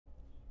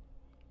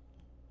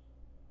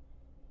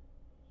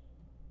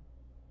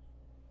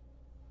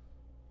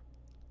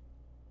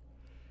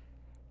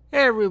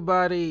Hey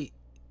everybody,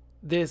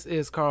 this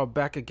is Carl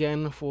back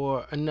again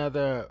for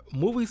another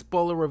movie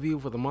spoiler review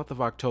for the month of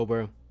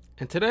October.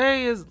 And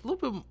today is a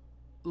little bit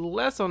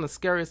less on the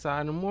scary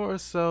side and more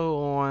so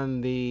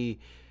on the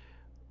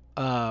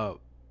uh,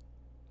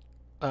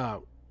 uh,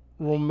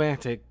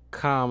 romantic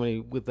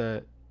comedy with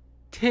a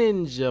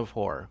tinge of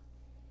horror.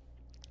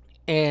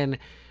 And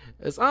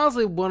it's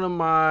honestly one of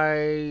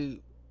my,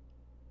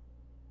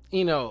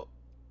 you know,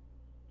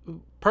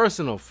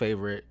 personal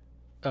favorite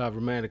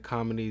romantic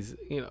comedies,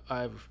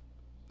 I've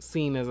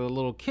seen as a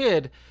little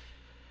kid,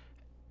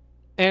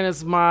 and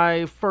it's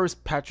my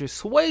first Patrick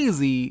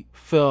Swayze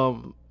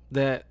film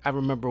that I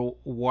remember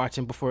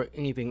watching before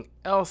anything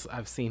else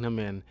I've seen him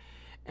in,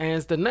 and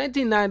it's the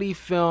 1990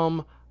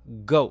 film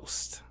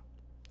Ghost.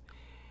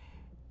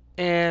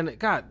 And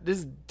God,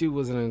 this dude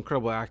was an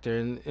incredible actor,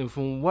 and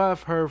from what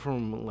I've heard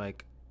from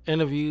like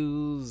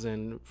interviews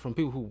and from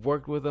people who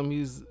worked with him,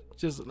 he's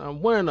just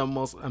one of the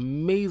most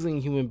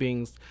amazing human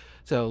beings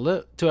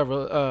to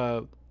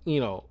ever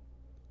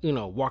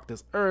walk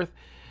this earth.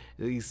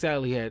 He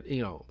sadly had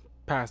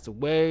passed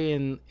away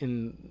in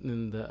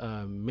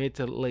the mid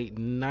to late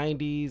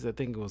 90s. I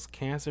think it was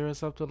cancer or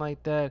something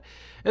like that.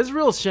 It's a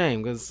real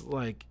shame because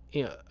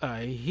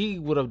he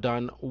would have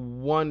done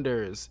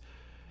wonders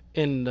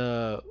in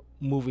the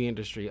movie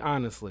industry,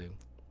 honestly.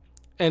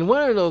 And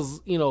one of those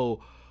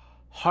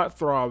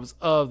heartthrobs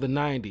of the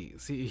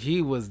 90s.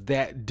 He was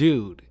that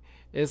dude.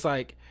 It's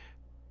like,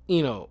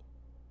 you know,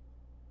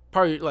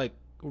 probably like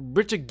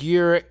Richard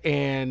Gere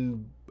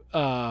and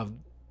George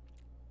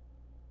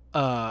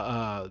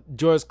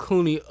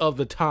Clooney of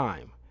the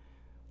time.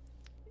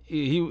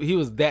 He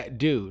was that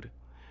dude.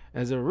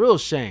 It's a real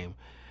shame.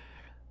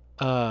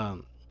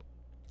 Um,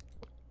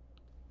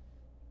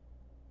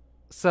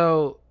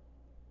 so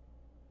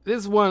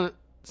this won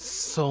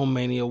so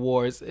many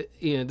awards.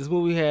 This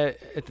movie had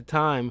at the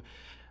time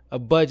a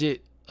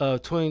budget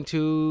of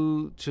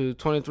 22 to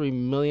 23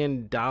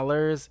 million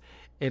dollars,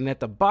 and at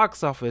the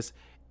box office,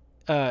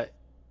 uh,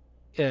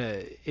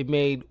 it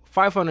made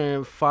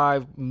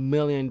 $505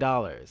 million.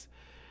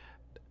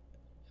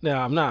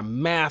 Now I'm not a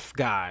math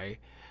guy,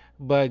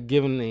 but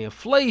given the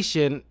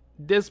inflation,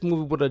 this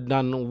movie would have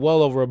done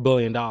well over $1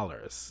 billion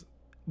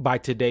by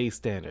today's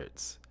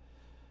standards.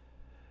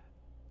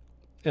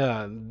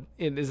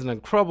 It is an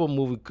incredible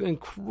movie,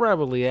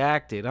 incredibly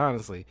acted,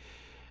 honestly,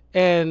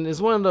 and it's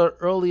one of the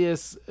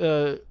earliest,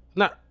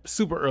 not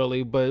super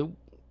early, but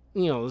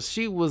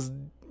she was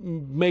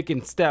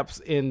making steps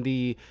in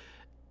the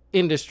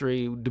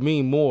industry.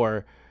 Demi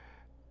Moore,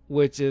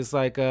 which is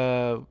like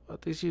I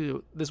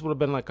think this would have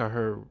been like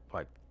her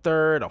like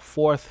third or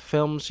fourth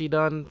film she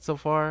done so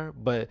far,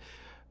 but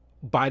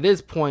by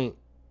this point,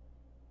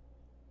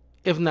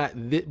 if not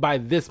by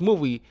this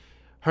movie,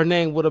 her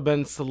name would have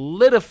been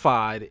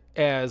solidified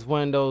as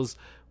one of those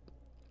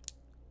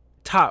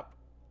top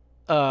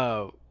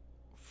uh,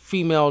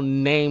 female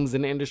names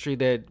in the industry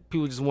that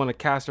people just want to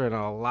cast her in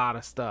a lot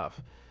of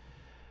stuff.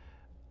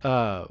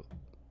 Uh,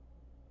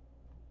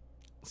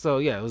 so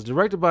yeah, it was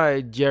directed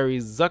by Jerry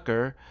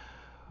Zucker,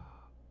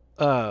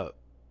 uh,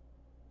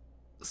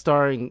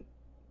 starring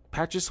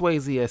Patrick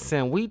Swayze as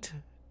Sam Wheat,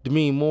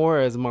 Demi Moore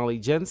as Molly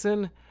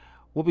Jensen,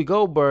 Whoopi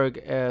Goldberg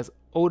as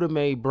Oda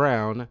Mae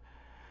Brown,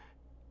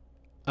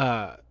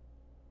 uh,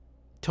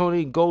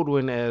 Tony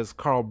Goldwyn as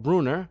Carl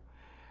Bruner,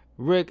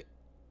 Rick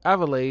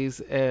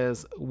Aviles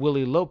as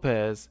Willie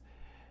Lopez,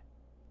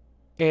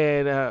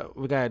 and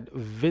we got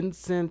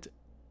Vincent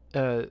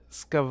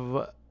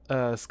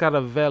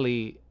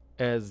Scattavelli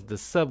as the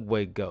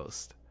Subway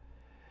Ghost.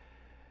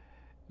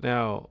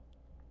 Now,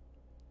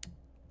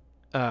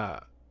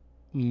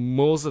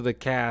 most of the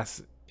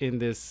cast in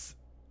this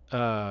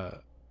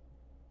film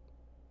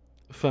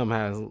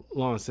has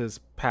long since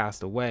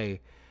passed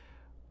away.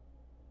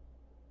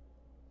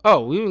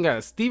 Oh, we even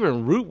got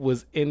Stephen Root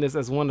was in this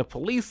as one of the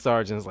police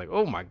sergeants. Like,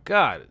 oh my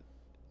god,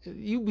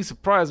 you'd be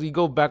surprised when you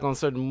go back on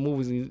certain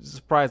movies and you're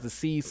surprised to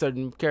see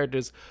certain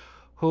characters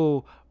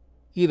who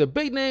either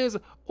big names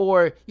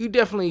or you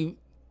definitely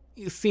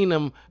seen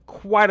them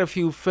quite a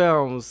few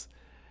films.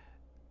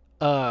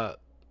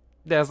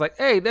 That's like,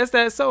 hey, that's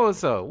that so and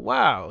so.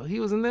 Wow,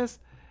 he was in this.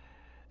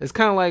 It's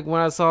kind of like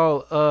when I saw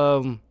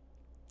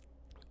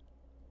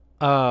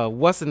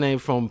what's the name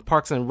from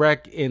Parks and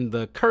Rec in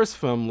the Curse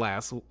film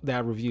that I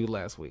reviewed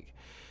last week,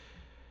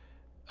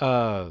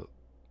 as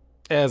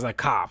a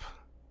cop.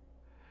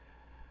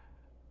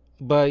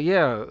 But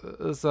yeah,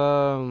 it's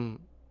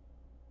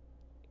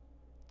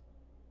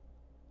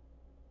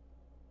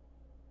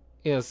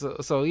yeah,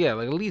 so yeah,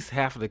 like at least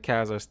half of the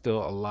cast are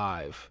still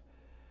alive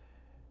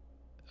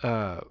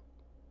uh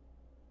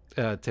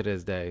to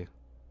this day.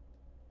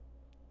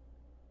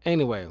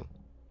 Anyway,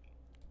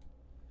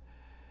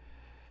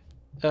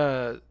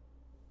 uh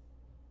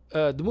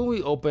the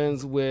movie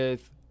opens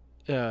with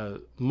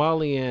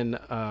Molly and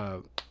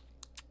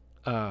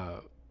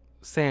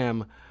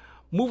Sam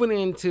moving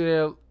into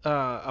their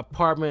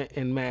apartment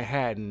in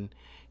Manhattan.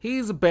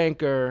 He's a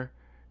banker,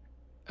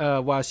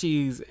 while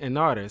she's an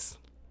artist.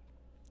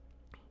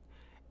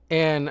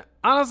 And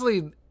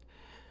honestly,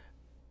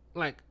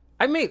 like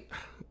I made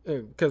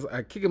because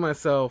I kicking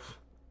myself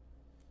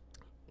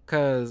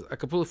because I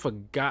completely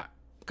forgot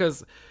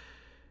because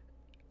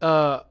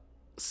uh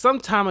some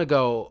time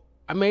ago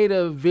I made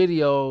a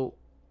video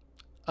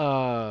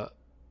uh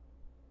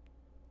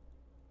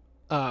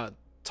uh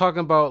talking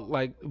about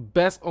like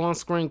best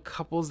on-screen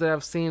couples that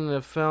I've seen in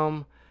the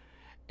film,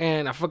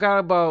 and I forgot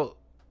about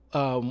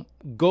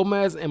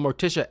Gomez and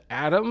Morticia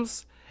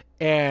Adams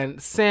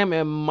and Sam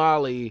and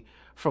Molly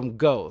from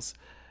Ghost.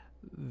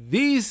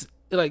 These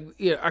like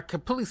yeah, I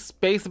completely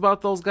spaced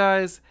about those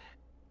guys,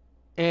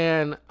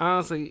 and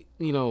honestly,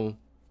 maybe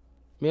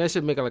I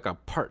should make like a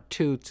part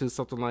two to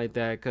something like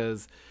that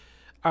because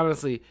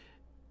honestly,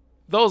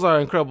 those are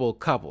incredible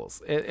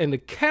couples, and the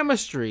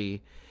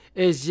chemistry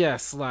is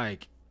just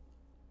like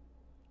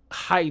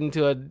heightened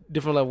to a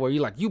different level where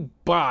you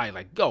buy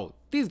like, yo,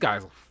 these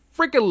guys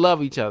freaking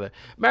love each other.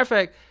 Matter of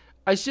fact,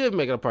 I should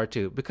make it a part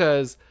two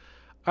because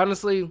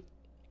honestly,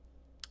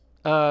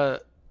 uh,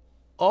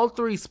 all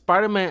three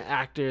Spider-Man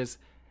actors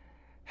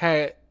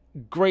had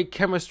great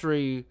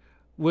chemistry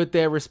with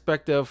their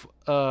respective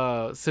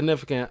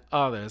significant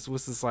others,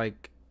 which is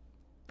like,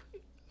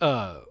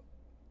 uh,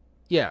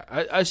 yeah,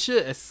 I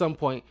should at some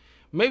point,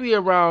 maybe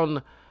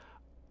around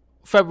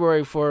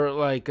February for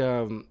like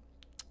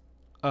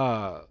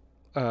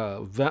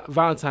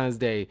Valentine's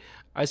Day,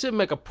 I should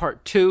make a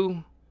part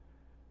two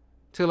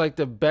to like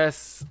the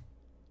best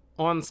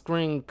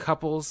on-screen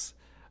couples.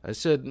 I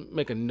should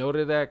make a note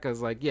of that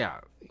because like yeah,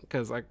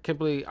 because I can't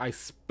believe I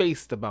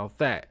spaced about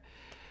that.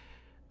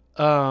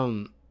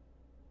 Um,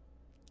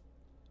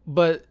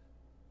 but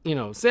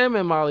Sam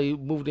and Molly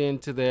moved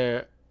into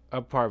their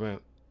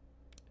apartment,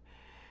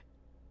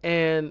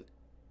 and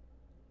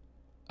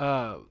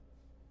uh,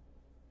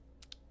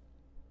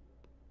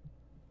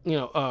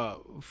 a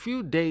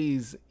few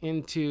days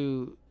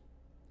into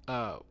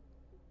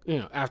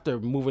after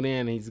moving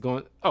in, he's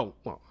going. Oh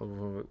well,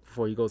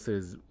 before he goes to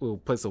his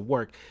place of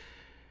work,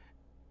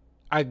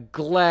 I'm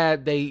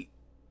glad they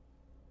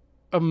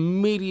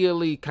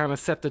immediately kind of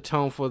set the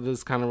tone for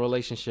this kind of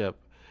relationship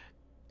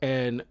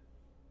and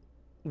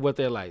what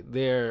they're like.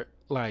 They're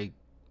like,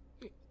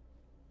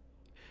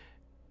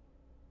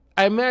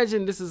 I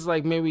imagine this is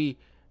like maybe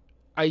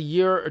a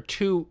year or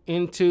two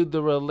into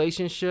the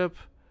relationship,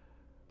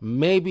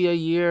 maybe a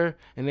year,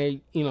 and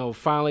they,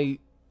 finally,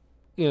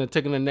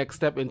 taking the next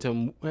step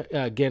into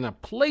getting a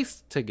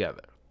place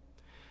together.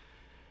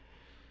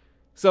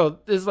 So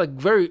it's like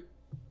very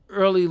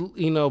early,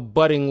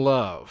 budding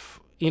love,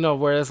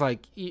 where it's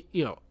like,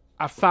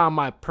 I found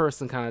my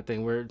person kind of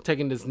thing. We're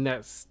taking this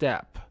next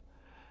step.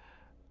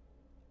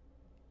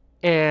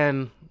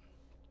 And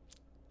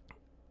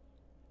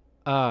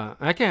I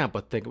can't help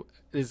but think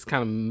it's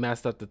kind of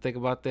messed up to think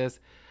about this,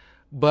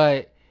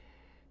 but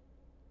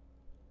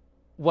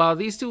while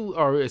these two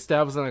are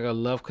establishing like a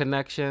love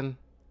connection,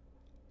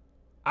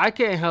 I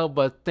can't help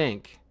but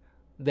think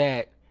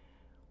that,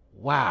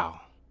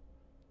 wow,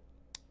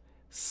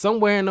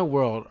 somewhere in the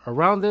world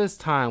around this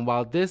time,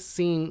 while this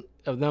scene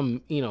of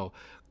them,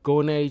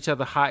 going at each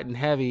other hot and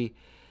heavy,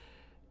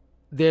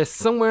 there's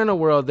somewhere in the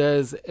world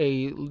there's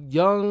a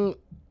young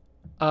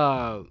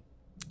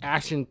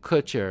Ashton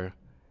Kutcher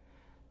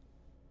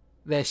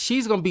that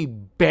she's gonna be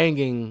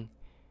banging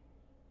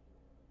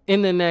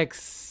in the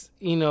next,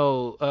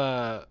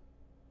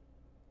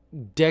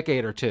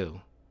 decade or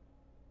two.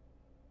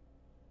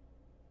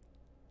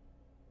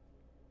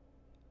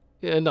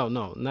 Yeah, no,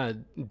 not a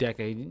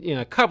decade.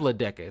 A couple of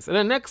decades. In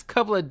the next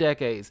couple of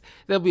decades,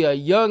 there'll be a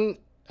young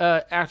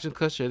Ashton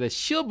Kutcher that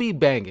she'll be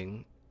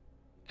banging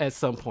at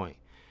some point.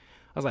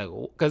 I was like,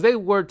 because they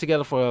worked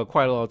together for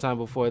quite a long time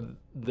before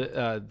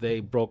they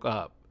broke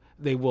up.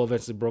 They will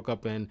eventually broke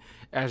up, and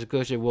Ashton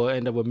Kutcher will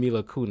end up with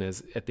Mila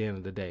Kunis at the end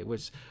of the day,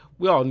 which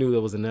we all knew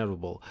that was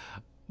inevitable.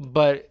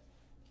 But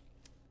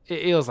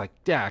it was like,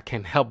 yeah, I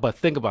can't help but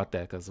think about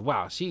that because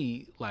wow,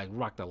 she like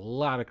rocked a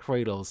lot of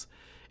cradles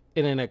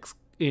in the next,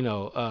 in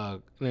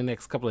the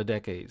next couple of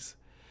decades.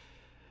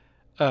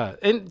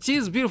 And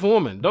she's a beautiful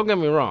woman. Don't get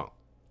me wrong.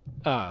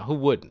 Who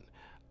wouldn't?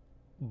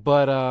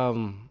 But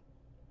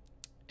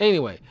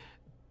anyway,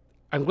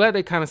 I'm glad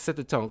they kind of set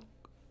the tone,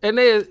 and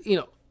they,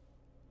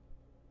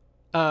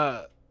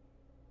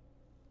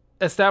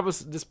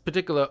 established this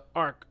particular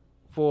arc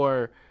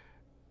for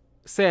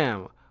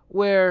Sam,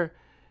 where,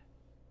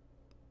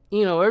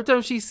 every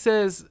time she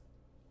says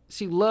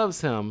she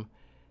loves him,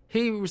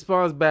 he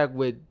responds back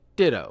with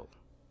ditto.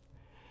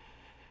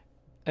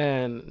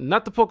 And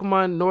not the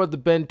Pokemon nor the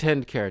Ben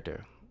 10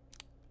 character.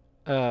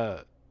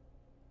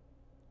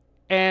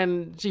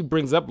 And she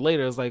brings up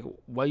later, it's like,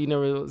 why you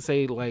never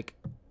say like,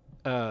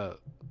 I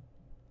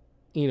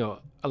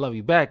love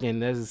you back?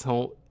 And there's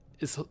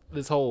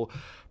this whole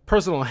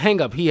personal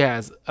hang up he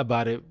has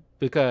about it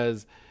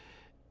because,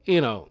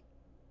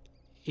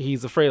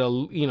 he's afraid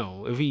of,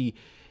 if he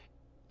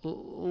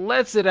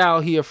lets it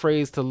out, he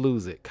afraid to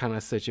lose it kind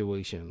of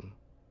situation.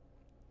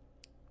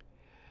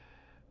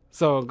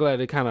 So I'm glad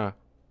they kind of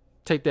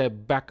take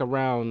that back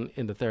around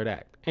in the third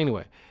act.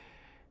 Anyway,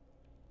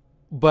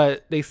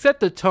 but they set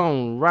the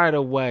tone right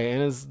away,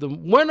 and it's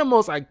one of the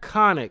most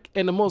iconic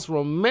and the most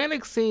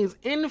romantic scenes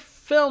in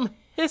film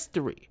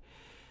history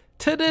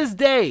to this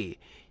day.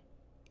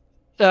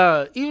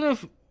 Even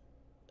if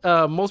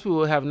most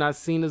people have not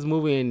seen this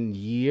movie in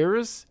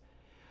years,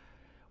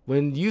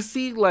 when you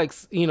see like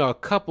a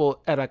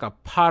couple at like a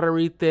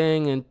pottery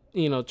thing and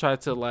try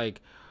to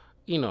like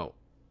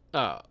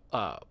uh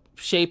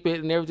shape it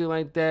and everything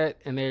like that,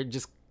 and they're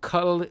just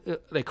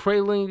they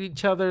cradling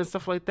each other and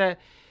stuff like that,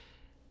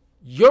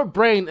 your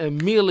brain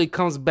immediately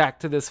comes back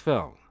to this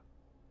film.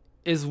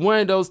 It's one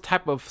of those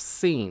type of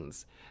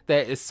scenes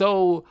that is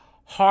so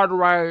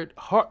hardwired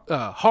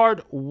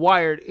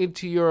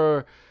into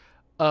your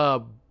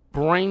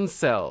brain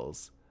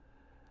cells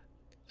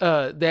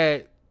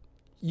that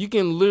you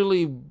can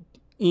literally,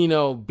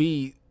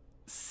 be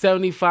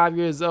 75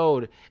 years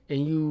old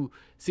and you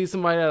see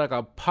somebody at like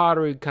a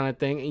pottery kind of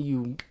thing and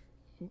you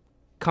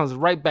comes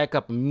right back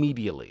up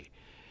immediately.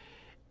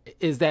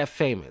 Is that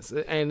famous?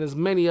 And there's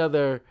many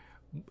other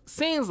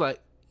scenes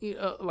like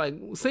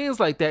scenes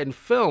like that in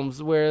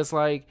films where it's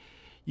like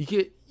you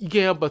can't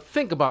help but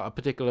think about a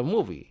particular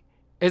movie.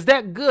 It's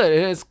that good,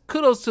 and it's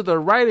kudos to the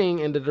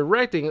writing and the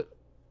directing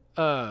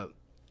of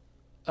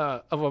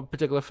a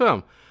particular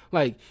film.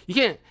 Like you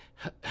can't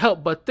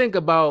help but think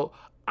about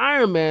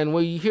Iron Man,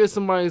 where you hear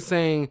somebody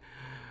saying,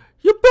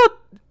 "You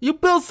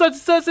built such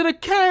and such in a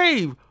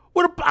cave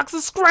with a box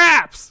of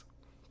scraps."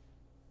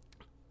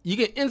 You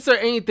can insert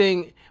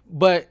anything,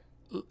 but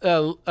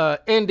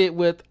end it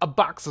with a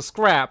box of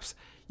scraps.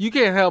 You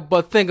can't help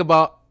but think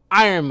about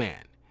Iron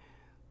Man.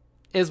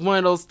 It's one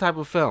of those type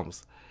of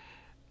films.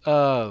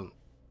 So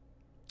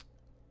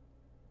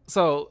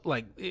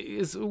like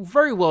it's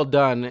very well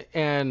done,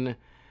 and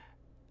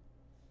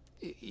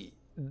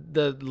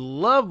the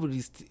love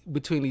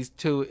between these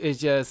two is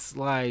just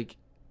like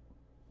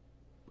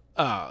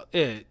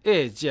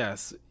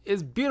it's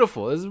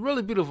beautiful. It's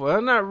really beautiful.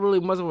 I'm not really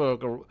much of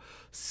a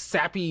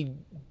sappy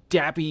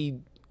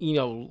dappy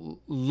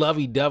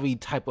lovey-dovey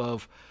type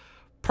of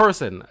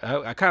person.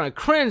 I kind of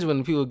cringe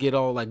when people get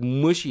all like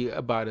mushy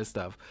about this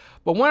stuff,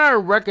 but when I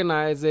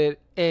recognize it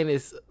and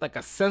it's like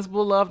a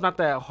sensible love, not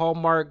that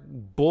Hallmark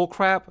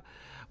bullcrap,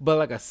 but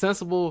like a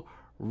sensible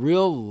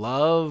real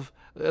love,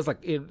 it's like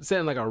it's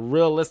setting like a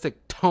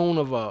realistic tone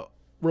of a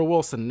real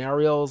world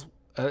scenarios,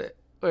 or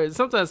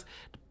sometimes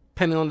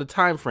depending on the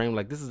time frame,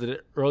 like this is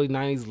the early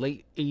 90s,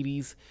 late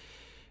 80s.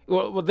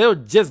 Well, they were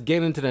just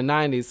getting into the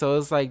 90s, so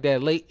it's like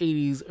that late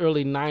 80s,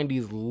 early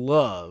 90s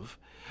love,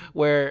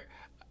 where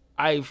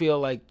I feel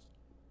like,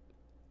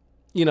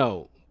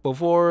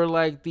 before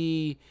like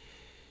the,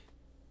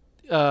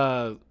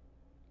 I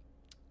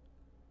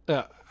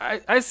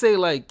say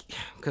like,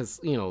 because,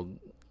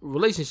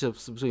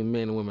 relationships between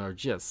men and women are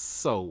just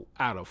so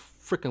out of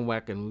freaking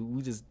whack, and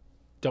we just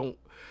don't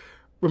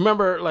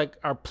remember like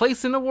our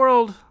place in the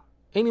world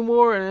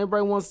anymore, and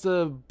everybody wants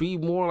to be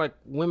more like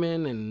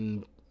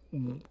women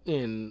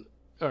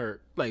or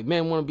like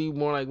men want to be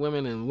more like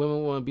women and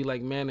women want to be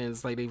like men, and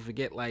it's like they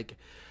forget like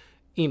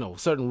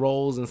certain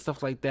roles and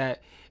stuff like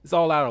that. It's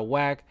all out of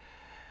whack,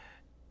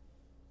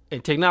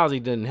 and technology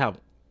doesn't help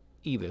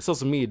either.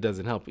 Social media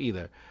doesn't help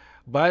either.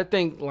 But I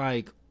think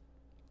like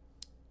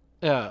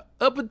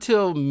up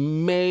until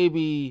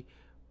maybe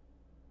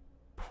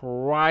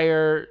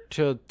prior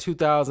to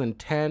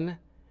 2010,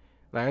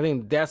 like I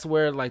think that's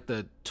where like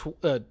the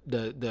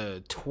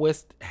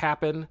twist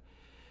happened.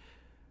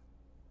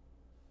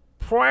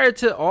 Prior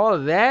to all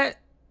of that,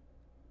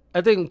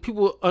 I think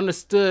people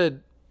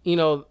understood,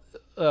 certain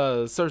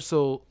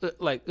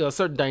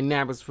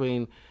dynamics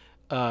between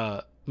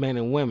men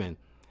and women,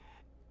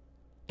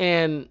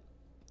 and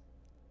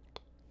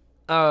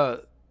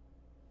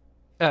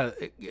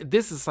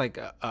this is like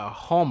a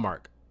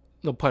hallmark,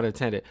 no pun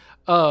intended,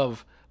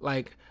 of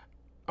like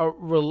a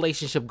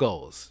relationship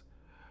goals,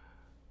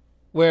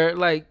 where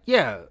like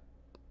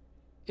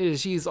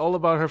she's all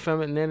about her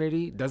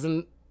femininity,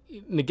 doesn't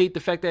negate the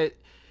fact that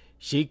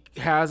she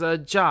has a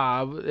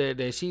job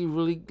that she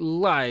really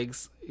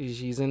likes.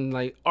 She's in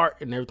like art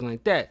and everything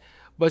like that,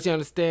 but she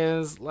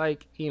understands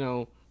like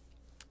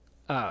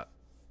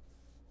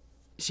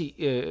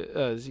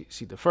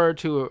she deferred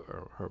to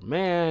her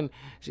man.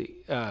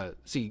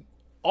 She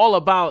all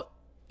about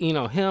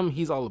him.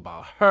 He's all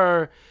about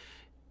her.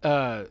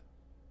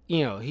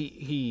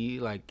 He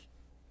like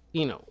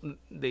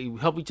they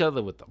help each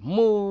other with the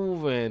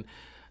move, and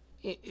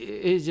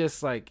it's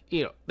just like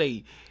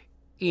they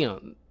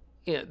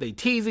they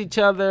tease each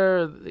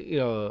other. They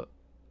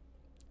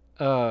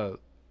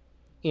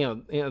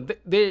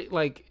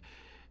like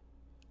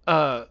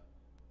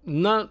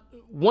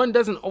one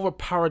doesn't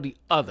overpower the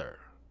other.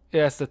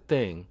 That's the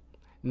thing.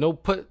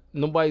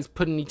 Nobody's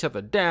putting each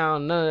other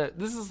down. None of that.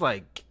 This is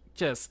like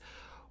just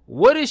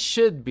what it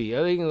should be.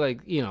 I think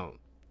like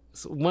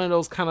it's one of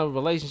those kind of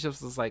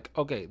relationships is like,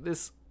 okay,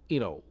 this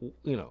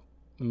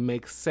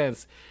makes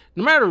sense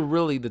no matter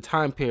really the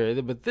time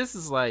period. But this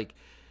is like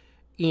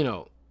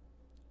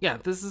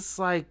this is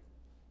like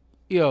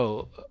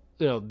should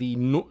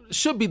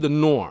be the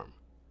norm,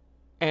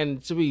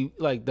 and should be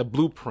like the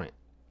blueprint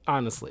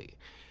honestly.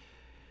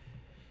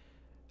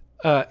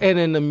 And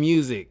then the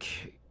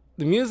music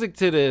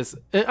to this,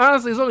 and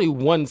honestly, there's only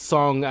one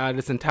song out of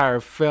this entire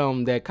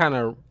film that kind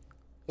of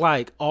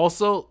like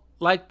also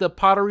like the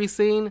pottery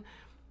scene,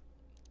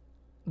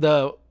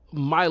 the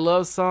My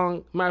Love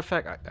song. Matter of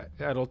fact,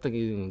 I don't think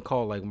you even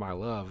call it like My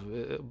Love,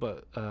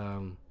 but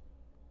um,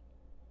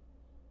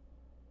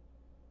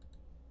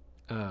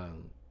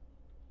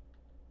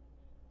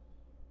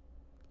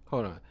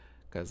 hold on,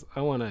 because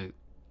I want to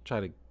try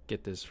to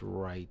get this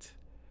right.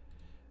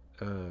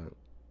 Uh,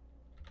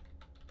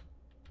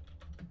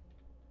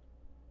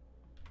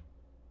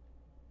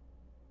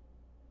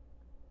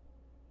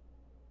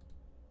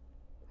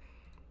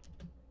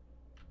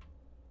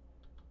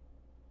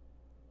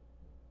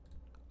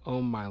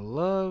 oh My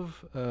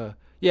Love,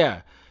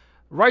 yeah,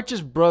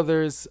 Righteous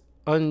Brothers,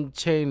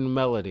 Unchained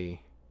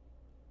Melody.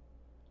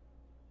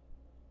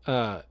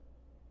 Uh,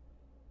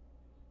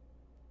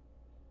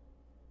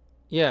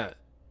 yeah,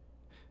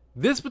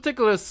 this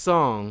particular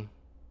song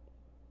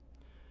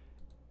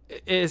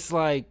is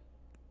like,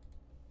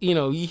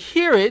 you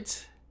hear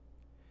it,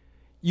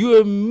 you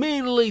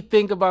immediately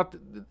think about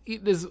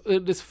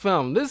this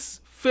film.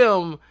 This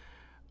film,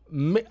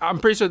 I'm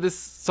pretty sure this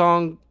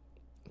song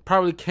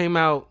probably came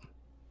out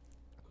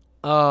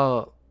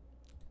uh,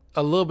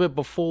 a little bit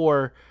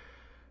before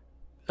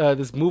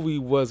this movie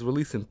was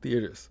released in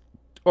theaters,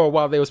 or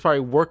while they was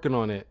probably working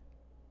on it,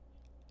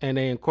 and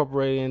they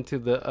incorporated it into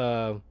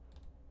the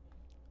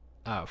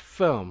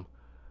film.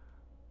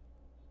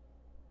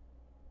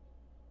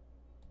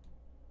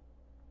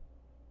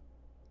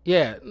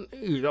 Yeah,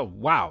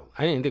 wow,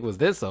 I didn't think it was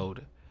this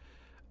old.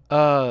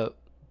 Uh,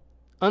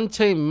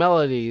 Unchained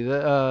Melody,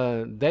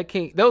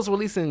 that was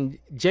released in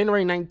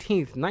January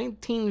 19th,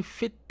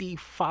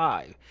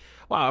 1955.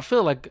 Wow, I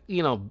feel like,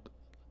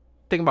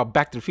 thinking about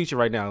Back to the Future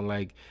right now,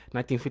 like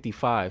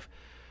 1955.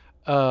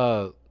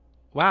 Uh,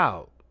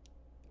 wow,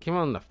 came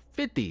out in the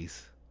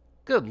 50s.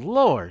 Good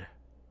lord.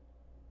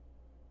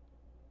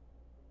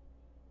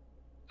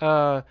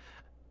 Uh,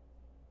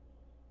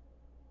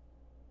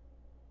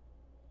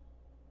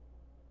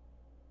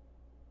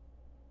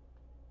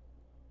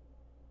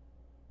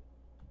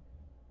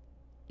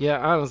 yeah,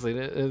 honestly,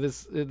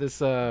 this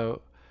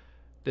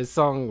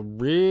song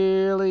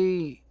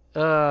really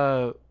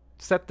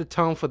set the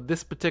tone for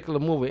this particular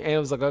movie, and it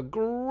was like a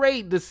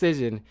great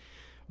decision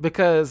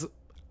because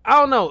I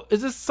don't know,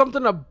 it's just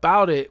something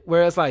about it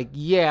where it's like,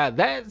 yeah,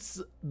 that's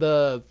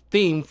the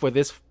theme for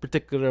this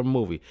particular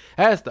movie.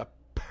 That's the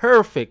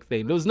perfect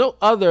thing. There was no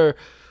other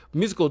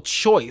musical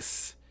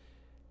choice.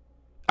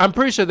 I'm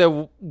pretty sure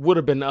there would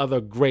have been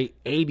other great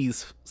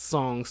 80s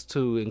songs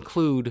to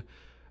include,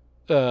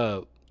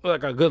 uh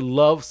like a good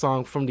love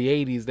song from the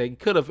 80s. They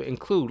could have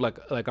included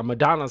like a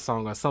Madonna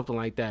song or something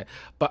like that,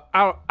 but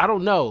I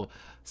don't know,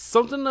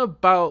 something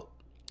about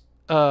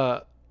uh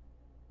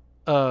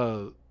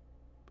uh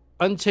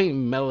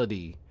Unchained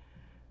Melody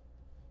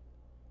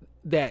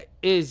that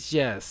is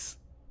just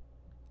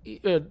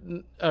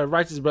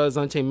Righteous Brothers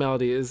Unchained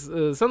Melody is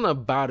something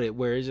about it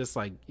where it's just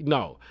like,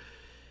 no,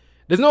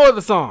 there's no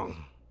other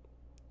song,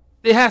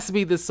 it has to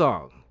be this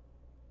song.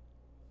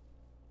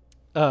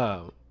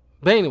 uh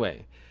but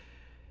anyway,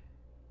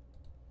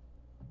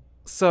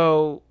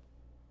 so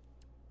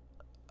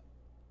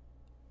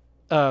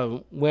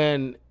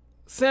when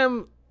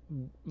Sam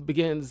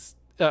begins,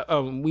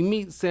 we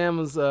meet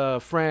Sam's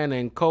friend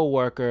and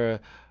co-worker,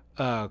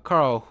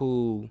 Carl,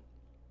 who,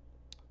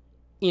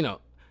 you know,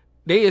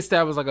 they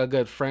establish like a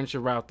good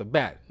friendship right off the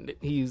bat.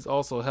 He's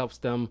also helps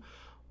them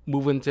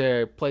move into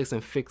their place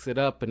and fix it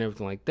up and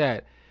everything like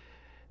that.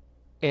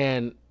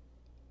 And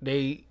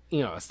they,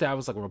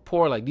 establish like a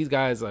rapport. Like, these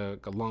guys are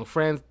like long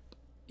friends.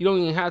 You don't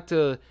even have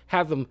to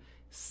have them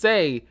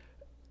say,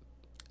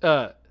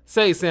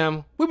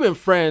 Sam, we've been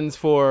friends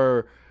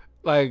for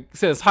like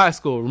since high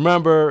school.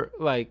 Remember,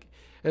 like,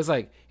 it's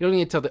like you don't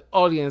need to tell the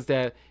audience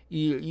that.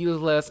 You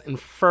let us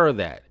infer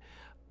that,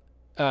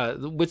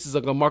 which is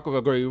like a mark of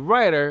a great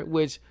writer.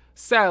 Which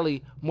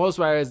sadly, most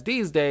writers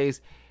these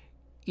days,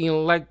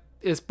 like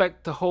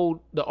expect to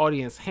hold the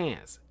audience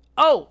hands.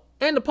 Oh,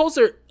 and the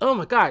poster. Oh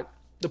my god,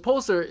 the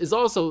poster is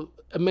also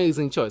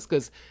amazing choice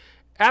because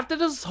after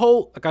this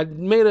whole, like, I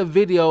made a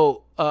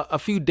video a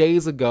few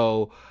days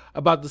ago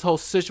about this whole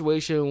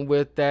situation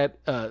with that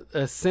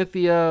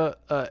Cynthia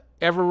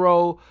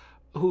Everett,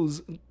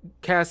 who's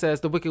cast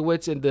as the Wicked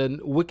Witch in the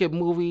Wicked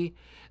movie,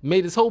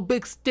 made this whole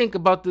big stink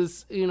about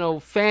this,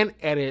 fan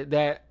edit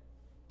that,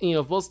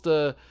 supposed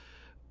to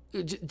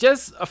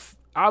just a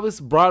obvious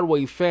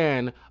Broadway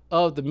fan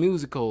of the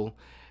musical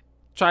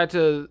tried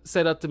to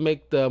set up to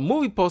make the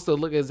movie poster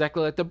look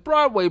exactly like the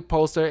Broadway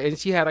poster, and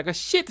she had like a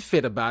shit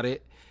fit about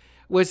it,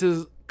 which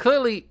is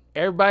clearly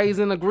everybody's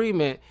in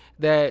agreement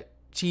that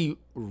she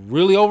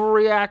really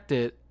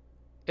overreacted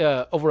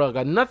over like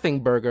a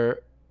nothing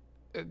burger,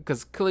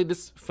 because clearly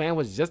this fan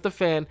was just a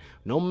fan,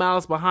 no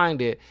malice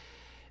behind it.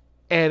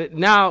 And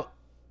now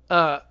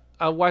I'm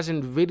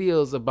watching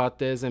videos about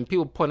this, and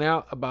people point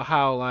out about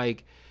how,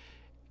 like,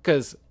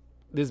 because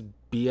this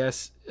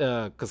BS,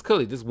 because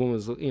clearly this woman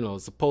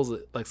was, supposed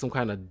like some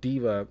kind of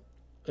diva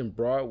in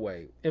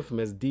Broadway,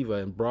 infamous diva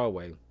in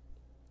Broadway.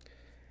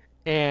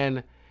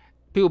 And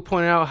people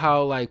point out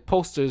how like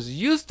posters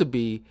used to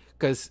be,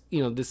 because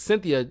this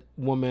Cynthia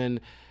woman,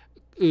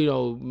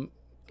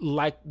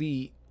 like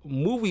the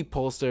movie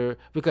poster,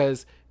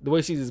 because the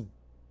way she just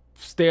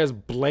stares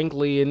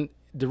blankly and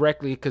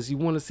directly, because you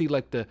want to see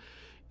like the,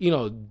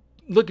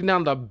 looking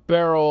down the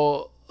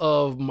barrel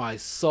of my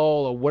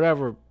soul or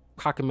whatever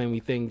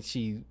cockamamie thing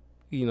she,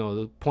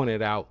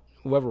 pointed out,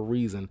 whatever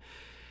reason.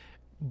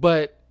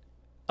 But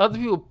other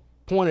people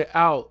pointed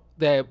out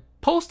that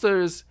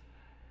posters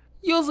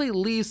usually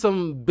leave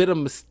some bit of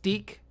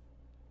mystique.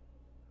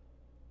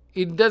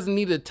 It doesn't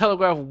need to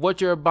telegraph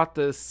what you're about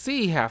to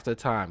see half the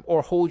time,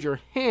 or hold your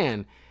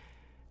hand,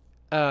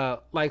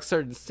 like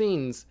certain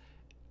scenes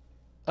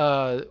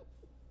would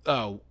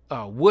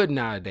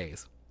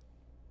nowadays,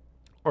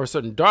 or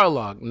certain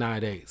dialogue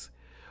nowadays,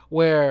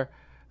 where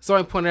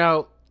somebody pointed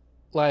out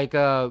like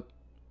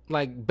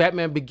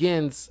Batman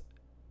Begins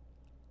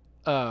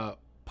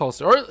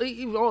poster, or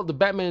even all the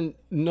Batman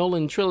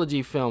Nolan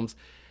trilogy films.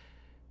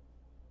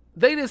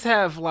 They just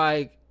have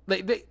like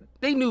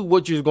they knew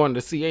what you were going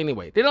to see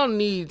anyway. They don't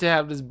need to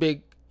have this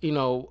big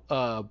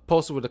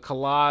poster with a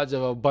collage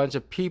of a bunch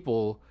of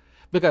people,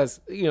 because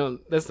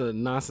that's the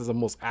nonsense of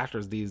most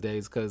actors these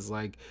days, because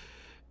like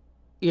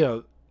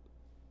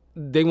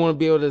they want to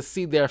be able to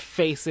see their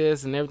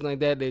faces and everything like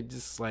that. They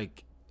just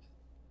like,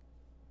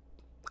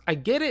 I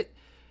get it.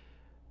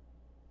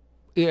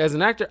 As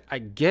an actor, I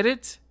get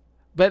it,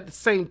 but at the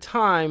same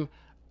time,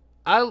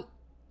 at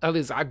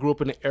least I grew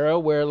up in an era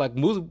where like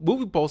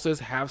movie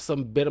posters have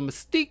some bit of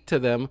mystique to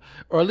them,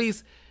 or at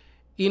least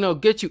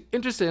get you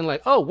interested in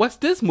like, oh, what's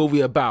this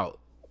movie about?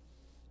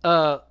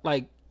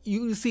 Like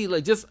you see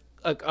like just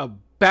a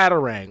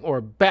batarang or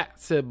a bat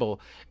symbol,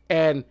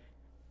 and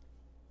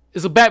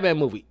it's a Batman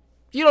movie.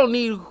 You don't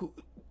need,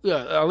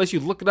 unless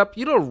you look it up,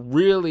 you don't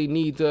really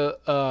need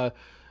to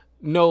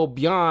know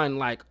beyond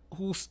like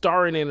who's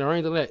starring in it or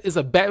anything like that. It's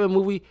a Batman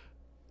movie.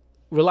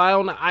 Rely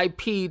on the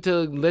IP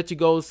to let you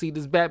go see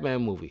this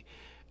Batman movie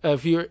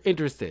if you're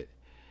interested.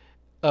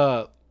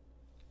 Where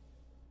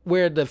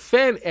the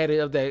fan edit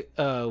of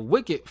that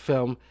Wicked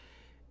film,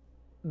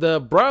 the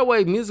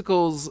Broadway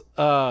musical's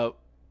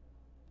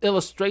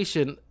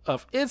illustration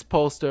of its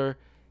poster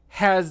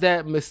has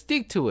that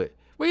mystique to it,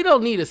 where you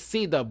don't need to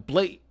see the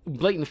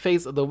blatant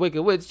face of the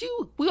Wicked Witch.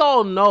 We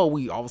all know,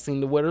 we all seen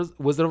the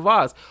Wizard of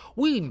Oz.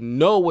 We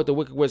know what the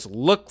Wicked Witch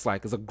looks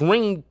like. It's a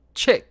green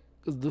chick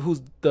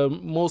who's the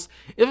most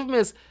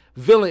infamous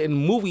villain in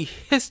movie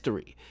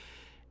history.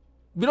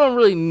 We don't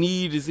really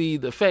need to see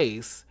the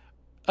face.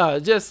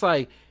 Just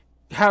like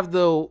have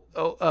the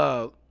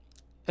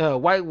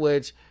White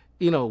Witch,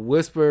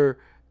 whisper,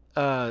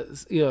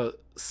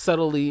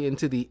 subtly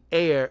into the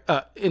ear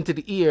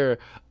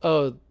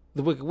of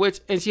the Wicked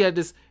Witch, and she had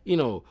this,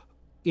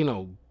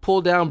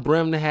 pull down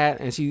brim hat,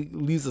 and she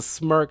leaves a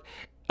smirk,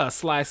 a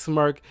sly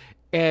smirk,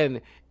 and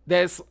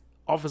that's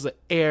offers an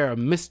air of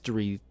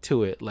mystery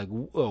to it. Like,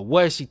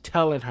 what is she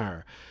telling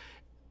her?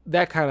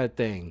 That kind of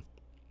thing.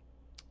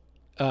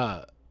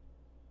 People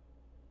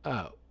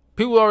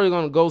are already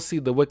going to go see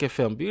the Wicked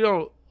film. But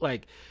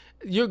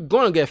you're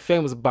going to get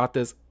famous about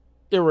this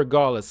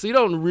irregardless. So you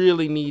don't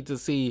really need to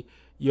see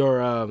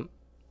your,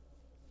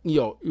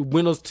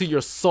 windows to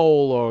your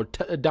soul, or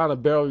down the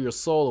barrel of your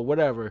soul, or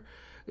whatever.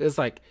 It's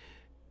like,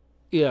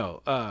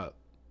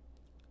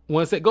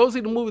 once they go see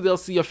the movie, they'll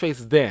see your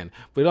face then.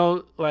 But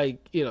don't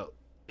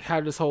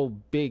have this whole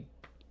big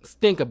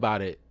stink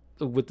about it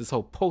with this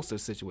whole poster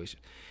situation.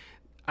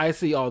 I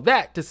see all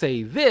that to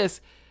say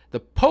this: the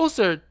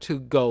poster to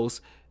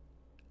Ghost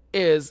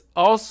is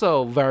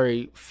also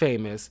very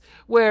famous,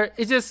 where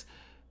it's just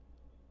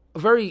a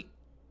very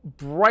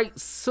bright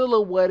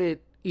silhouetted,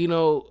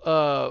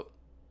 where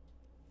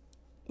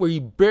you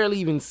barely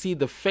even see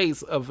the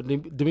face of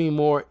Demi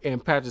Moore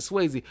and Patrick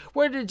Swayze,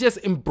 where they're just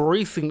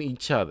embracing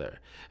each other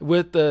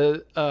with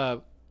the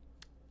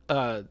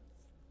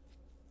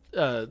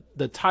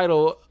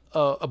title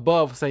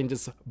above saying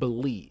just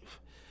believe.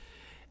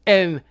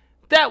 And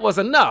that was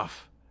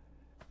enough.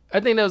 I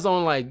think that was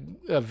on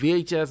like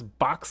VHS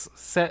box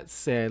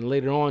sets and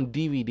later on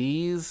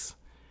DVDs.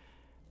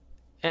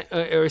 And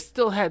it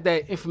still had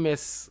that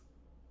infamous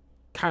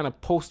kind of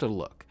poster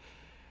look.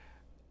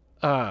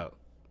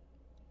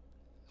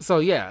 So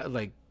yeah,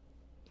 like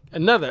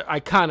another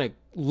iconic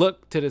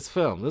look to this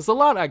film. There's a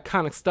lot of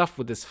iconic stuff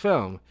with this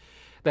film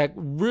that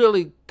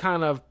really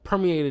kind of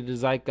permeated the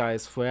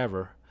zeitgeist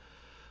forever.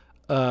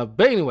 But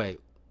anyway,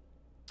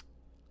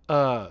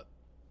 I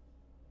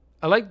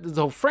like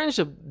the whole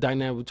friendship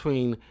dynamic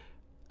between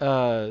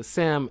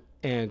Sam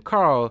and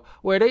Carl,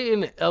 where they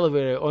in the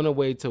elevator on their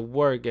way to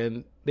work,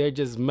 and they're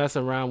just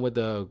messing around with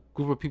a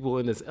group of people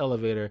in this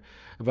elevator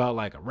about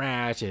like a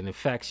rash and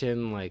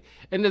infection,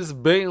 and this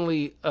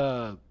blatantly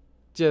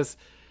just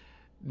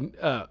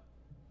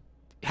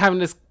having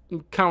this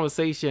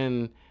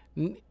conversation.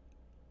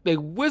 They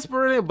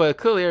whisper in it, but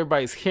clearly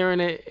everybody's hearing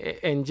it,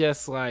 and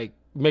just like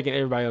making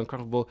everybody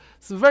uncomfortable.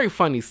 It's a very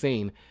funny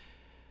scene.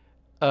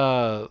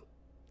 Uh,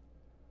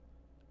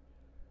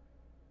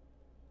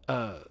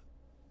 uh,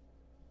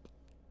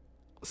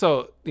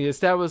 so they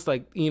established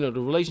like the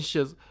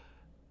relationships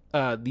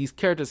these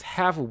characters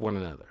have with one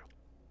another.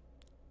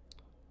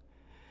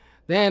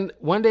 Then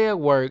one day at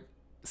work,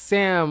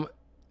 Sam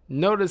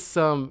noticed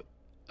some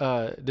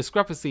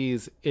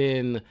discrepancies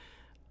in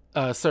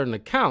certain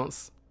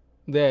accounts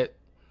that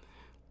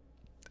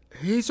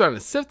he's trying to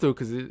sift through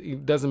because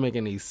it doesn't make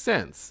any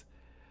sense.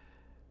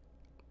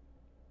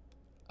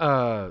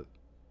 One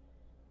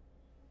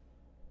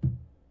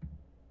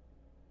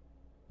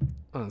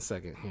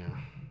second here.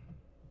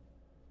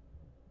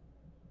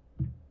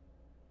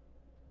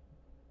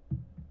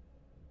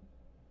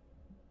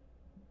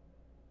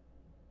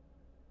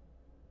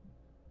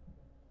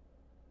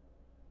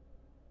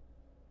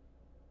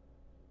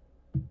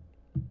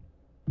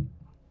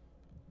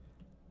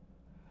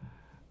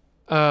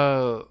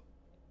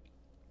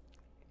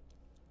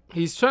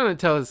 He's trying to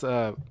tell his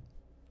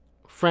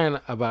friend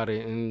about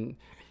it, and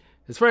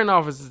his friend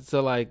offers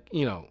to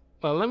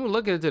well, let me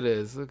look into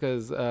this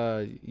because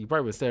you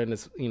probably been staring at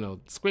this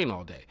screen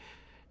all day.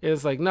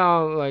 It's like,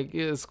 no, like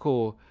it's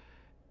cool.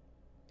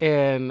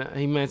 And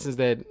he mentions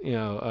that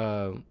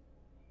him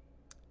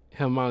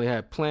and Molly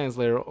had plans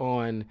later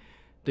on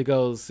to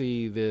go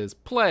see this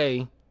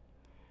play.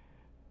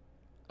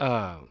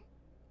 So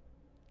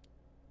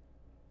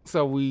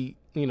we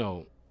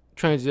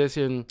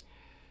transition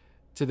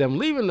to them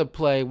leaving the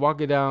play,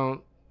 walking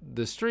down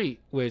the street,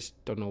 which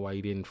don't know why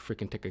you didn't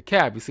freaking take a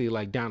cab. You see,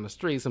 like down the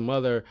street, some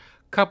other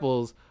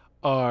couples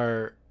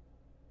are,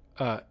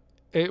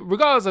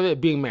 regardless of it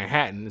being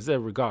Manhattan,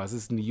 regardless,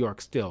 it's New York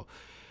still,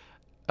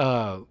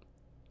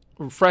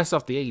 fresh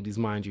off the 80s,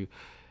 mind you,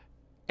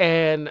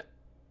 and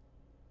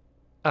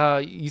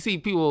you see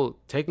people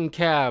taking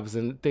cabs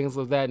and things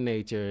of that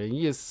nature, and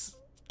you just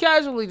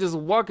casually just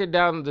walking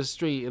down the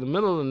street in the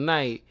middle of the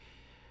night.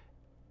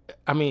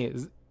 I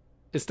mean,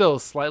 it's still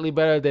slightly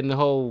better than the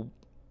whole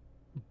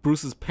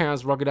Bruce's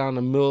parents walking down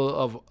the middle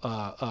of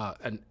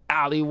an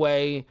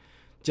alleyway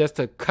just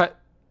to cut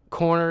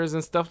corners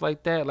and stuff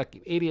like that,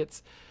 like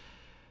idiots.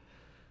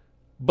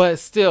 But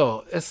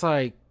still, it's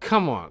like,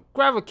 come on,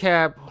 grab a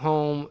cab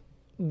home.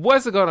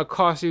 What's it gonna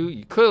cost you?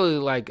 You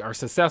clearly are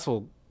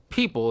successful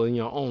people in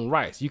your own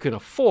rights. You can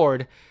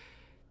afford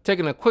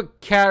taking a quick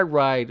cab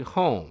ride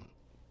home.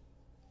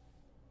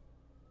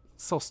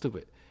 So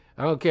stupid.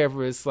 I don't care if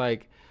it's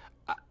like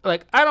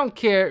I don't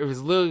care if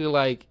it's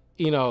literally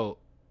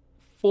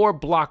 4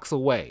 blocks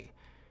away.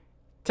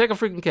 Take a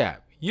freaking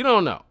cab. You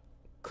don't know.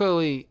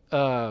 Clearly,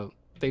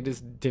 they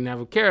just didn't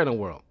have a care in the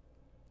world.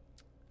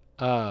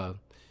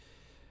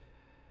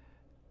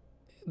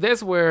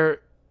 That's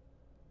where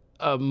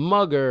a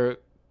mugger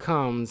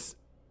comes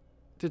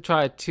to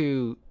try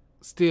to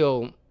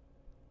steal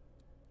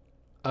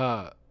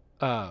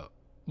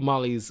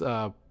Molly's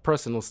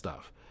personal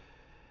stuff.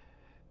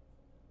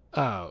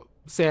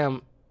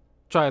 Sam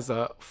tries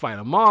to fight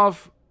him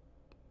off.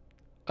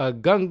 A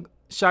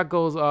gunshot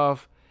goes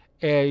off,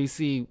 and you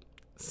see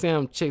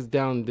Sam chase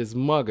down this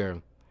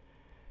mugger.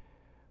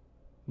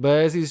 But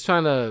as he's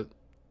trying to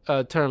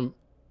turn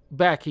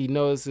back, he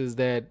notices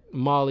that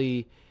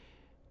Molly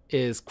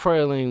is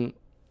cradling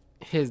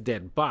his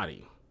dead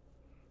body.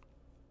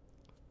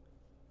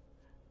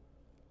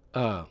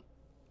 A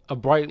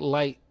bright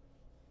light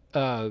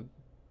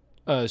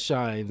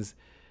shines,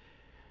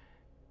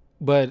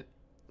 but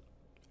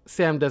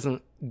Sam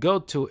doesn't go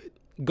to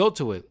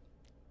it.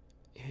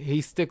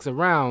 He sticks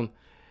around.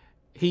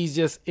 He's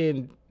just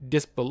in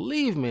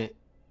disbelievement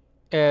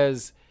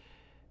as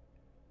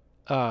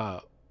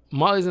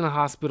Molly's in the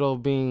hospital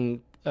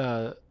being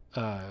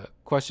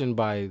questioned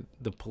by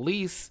the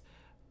police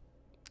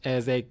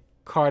as they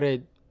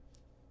carted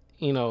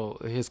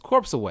his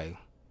corpse away.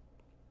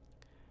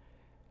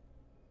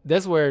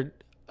 That's where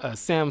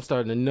Sam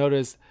started to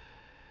notice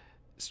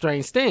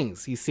strange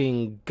things. He's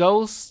seeing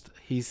ghosts.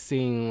 He's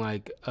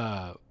seeing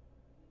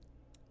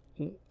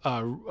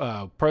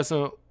another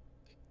person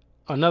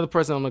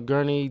on the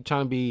gurney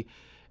trying to be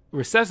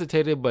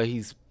resuscitated, but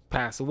he's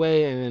passed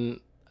away, and then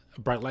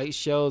a bright light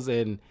shows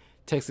and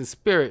takes his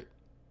spirit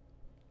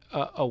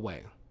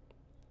away.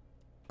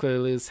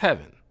 Clearly it's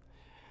heaven.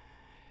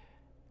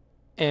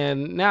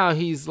 And now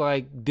he's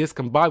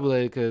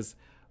discombobulated because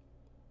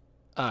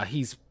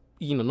he's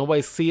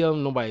nobody see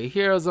him, nobody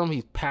hears him,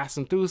 he's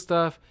passing through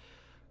stuff.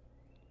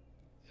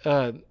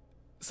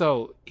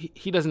 So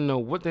he doesn't know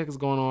what the heck is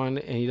going on,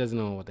 and he doesn't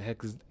know what the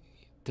heck is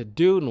to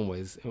do.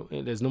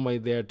 There's nobody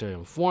there to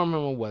inform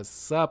him of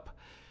what's up.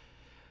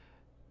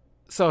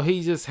 So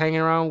he's just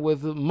hanging around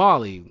with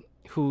Molly,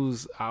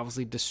 who's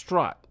obviously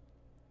distraught.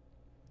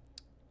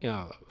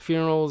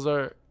 Funerals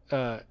are,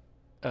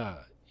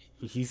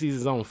 he sees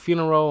his own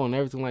funeral and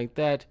everything like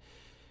that.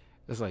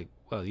 It's like,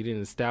 well, you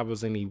didn't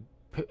establish any,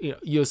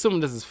 you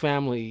assume this is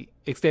family,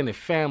 extended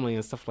family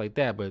and stuff like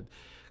that, but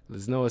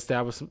there's no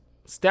establishment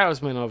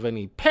of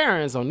any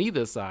parents on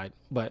either side.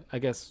 But I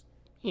guess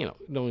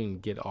don't even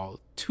get all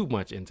too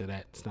much into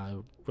that. It's not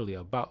really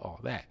about all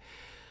that.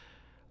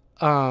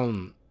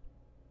 um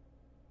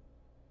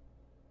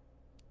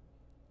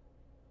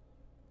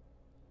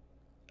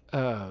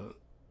uh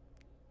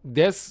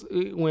that's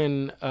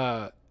when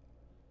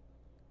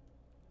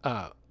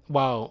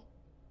while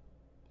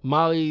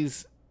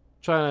Molly's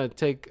trying to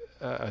take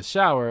a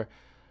shower,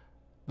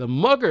 the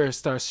mugger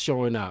starts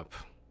showing up,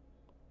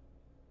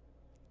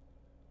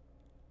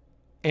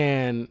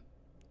 and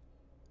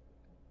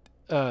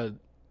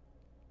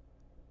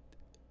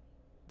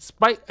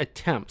despite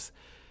attempts,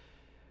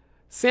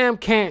 Sam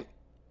can't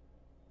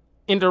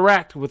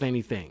interact with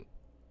anything,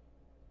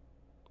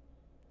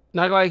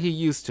 not like he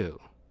used to.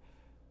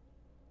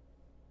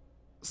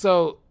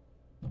 So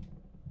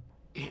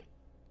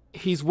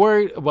he's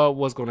worried about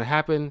what's going to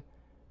happen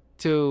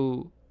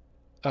to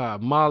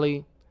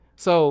Molly.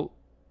 So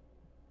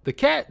the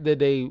cat that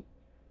they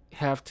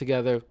have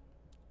together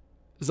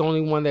is the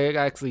only one that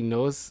actually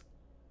knows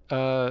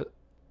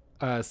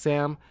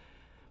Sam,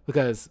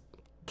 because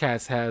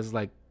cats has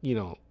like,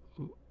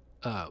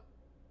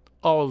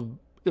 all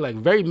like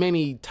very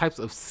many types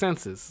of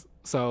senses.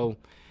 So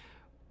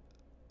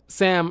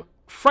Sam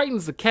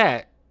frightens the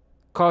cat,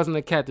 causing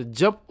the cat to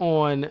jump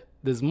on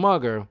this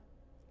mugger,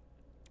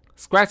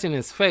 scratching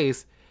his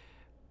face,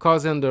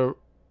 causing him to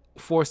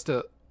force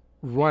to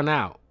run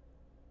out.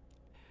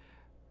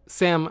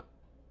 Sam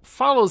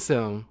follows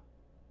him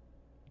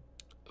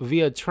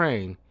via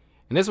train,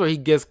 and that's where he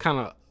gets kind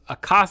of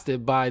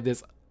accosted by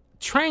this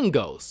train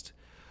ghost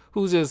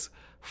who's just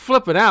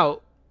flipping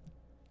out,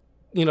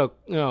 and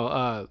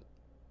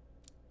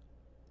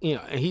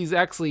he's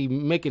actually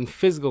making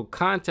physical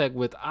contact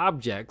with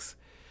objects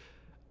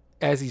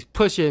as he's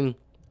pushing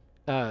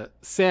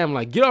Sam,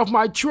 like, get off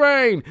my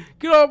train,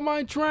 get off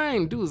my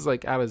train. Dude's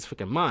like out of his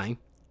freaking mind.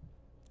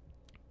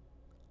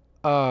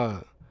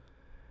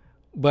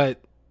 But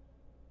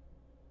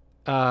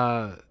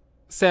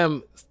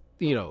Sam,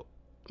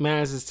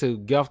 manages to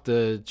get off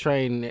the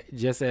train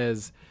just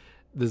as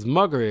this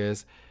mugger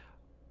is,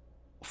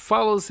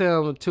 follows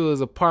him to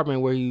his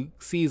apartment where he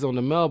sees on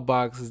the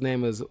mailbox his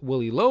name is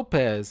Willie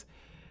Lopez,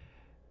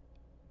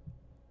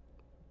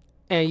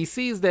 and he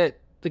sees that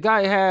the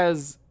guy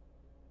has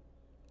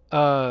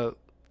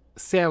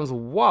Sam's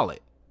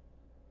wallet.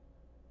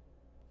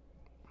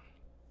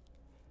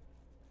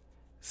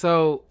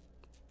 So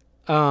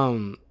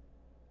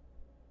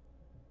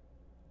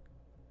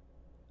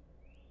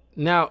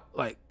now,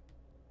 like,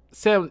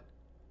 Sam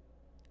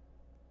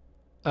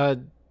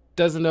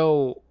doesn't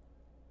know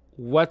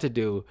what to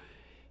do.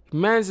 He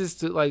manages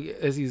to, like,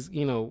 as he's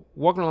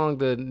walking along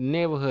the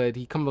neighborhood,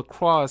 he comes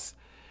across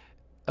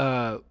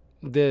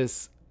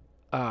this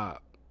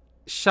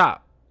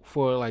shop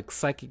for like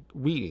psychic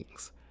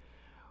readings,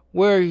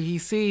 where he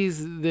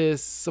sees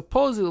this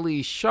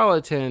supposedly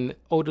charlatan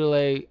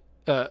Odamae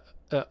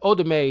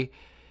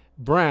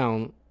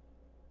Brown,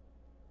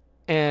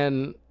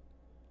 and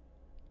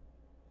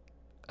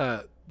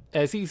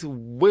as he's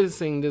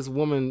witnessing this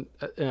woman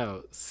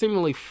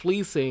seemingly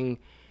fleecing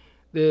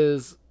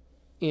this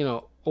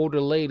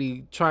older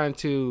lady trying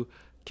to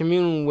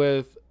commune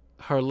with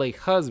her late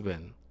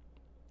husband,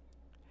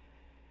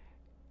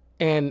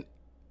 and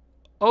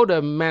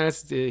Oda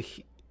managed to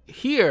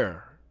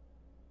hear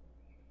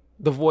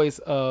the voice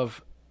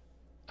of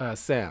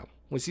Sam,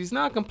 which she's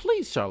not a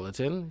complete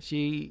charlatan.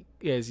 She,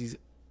 as he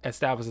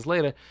establishes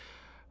later,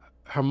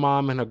 her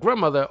mom and her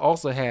grandmother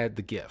also had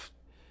the gift,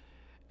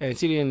 and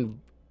she didn't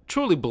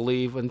truly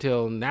believe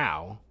until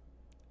now.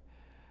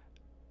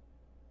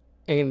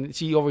 And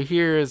she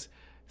overhears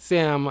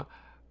Sam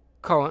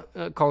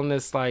calling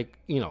this, like,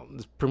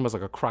 this pretty much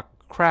like a crock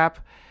of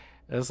crap.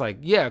 And it's like,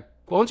 yeah,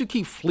 why don't you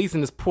keep fleecing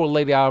this poor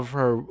lady out of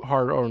her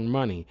hard-earned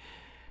money?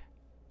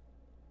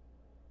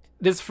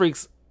 This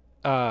freaks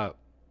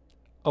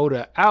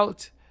Oda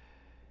out,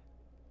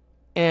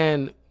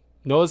 and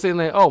noticing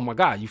that, oh my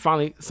God,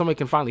 somebody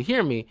can finally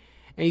hear me,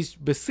 and he's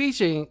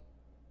beseeching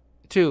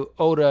to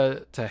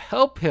Oda to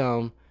help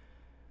him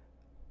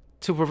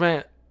to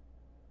prevent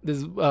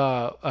this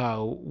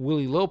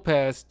Willie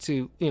Lopez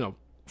to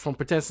from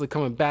potentially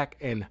coming back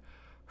and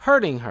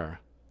hurting her.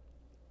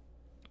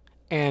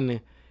 And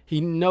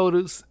he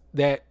noticed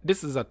that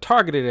this is a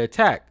targeted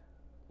attack.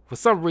 For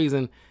some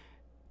reason,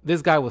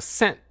 this guy was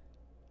sent.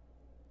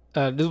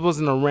 This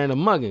wasn't a random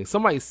mugging.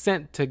 Somebody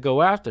sent to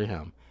go after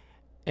him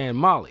and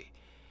Molly.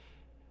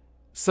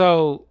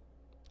 So,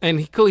 and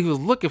he clearly was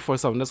looking for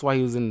something. That's why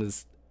he was in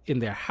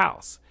their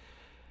house.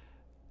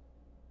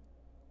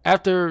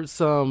 After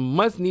some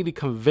much needed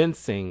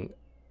convincing,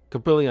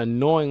 completely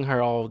annoying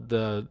her all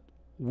the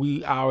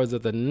wee hours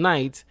of the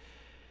night,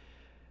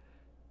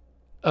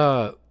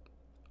 Odamae,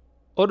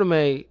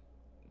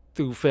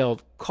 through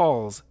failed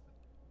calls,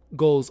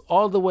 goes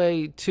all the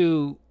way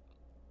to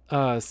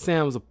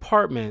Sam's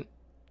apartment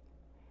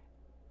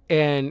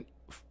and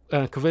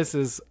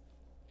convinces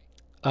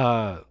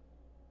Molly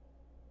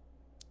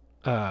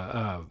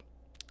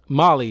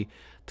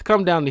to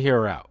come down to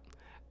hear her out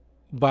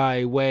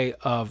by way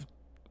of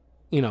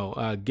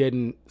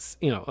getting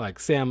like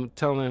Sam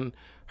telling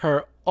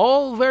her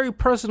all very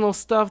personal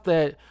stuff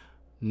that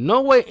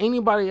no way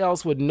anybody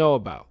else would know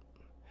about.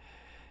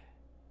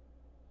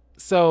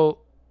 So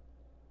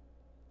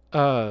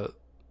uh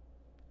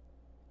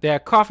they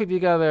had coffee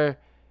together.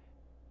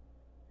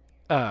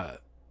 uh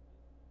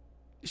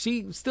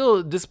she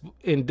still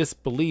in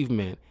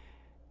disbelievement.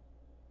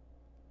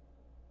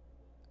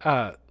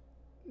 uh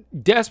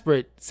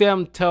Desperate,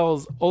 Sam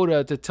tells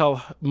Oda to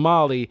tell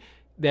Molly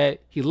that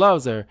he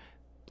loves her.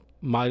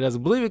 Molly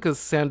doesn't believe it because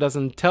Sam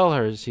doesn't tell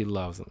her she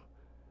loves him.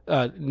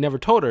 Never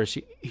told her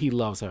he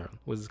loves her,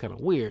 which is kind of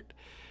weird.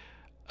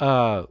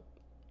 Uh,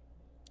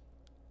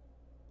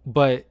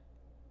 but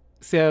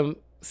Sam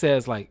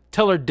says, like,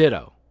 tell her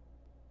ditto.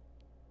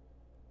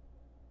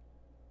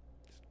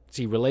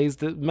 She relays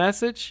the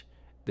message.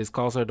 This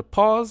calls her to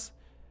pause,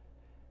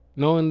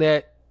 knowing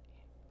that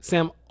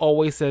Sam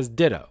always says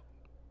ditto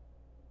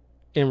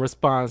in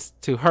response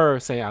to her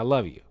saying, I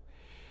love you.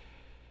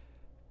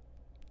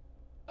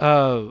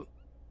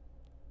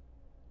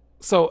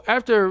 So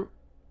after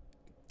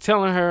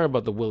telling her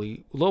about the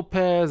Willie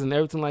Lopez and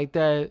everything like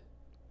that,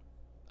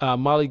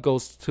 Molly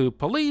goes to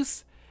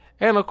police,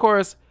 and of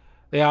course,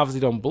 they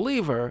obviously don't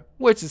believe her,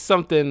 which is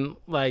something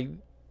like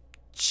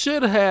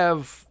should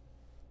have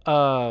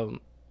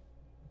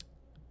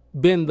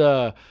been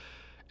the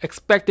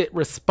expected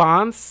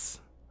response,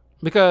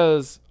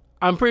 because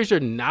I'm pretty sure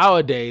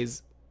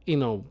nowadays,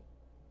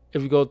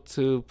 if you go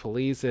to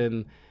police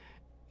and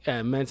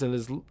mention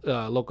this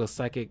local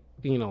psychic,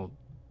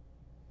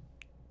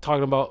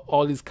 talking about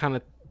all these kind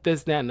of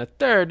this, that, and the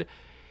third,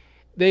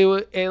 they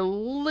would at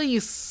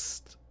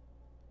least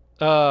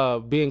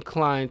be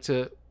inclined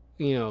to,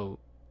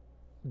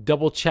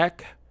 double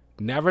check.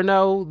 Never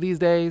know these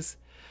days.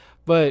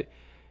 But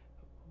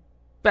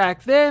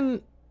back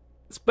then,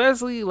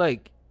 especially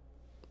like,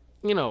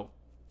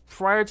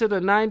 prior to the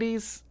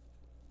 90s,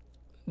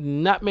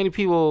 not many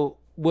people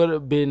would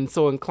have been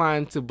so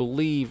inclined to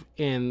believe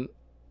in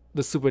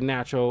the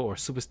supernatural or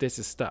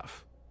superstitious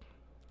stuff.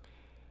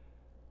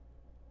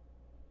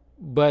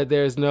 But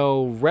there's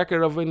no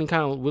record of any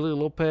kind of Willie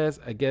Lopez.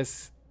 I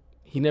guess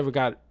he never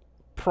got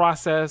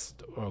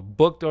processed or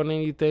booked on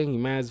anything. He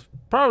managed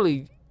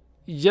probably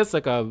just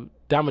like a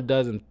dime a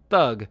dozen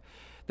thug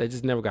that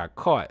just never got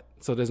caught.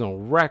 So there's no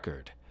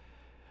record.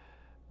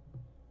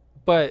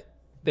 But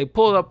they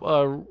pulled up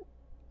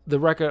the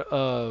record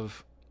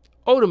of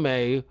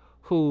Otome,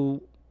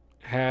 who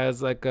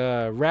has like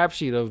a rap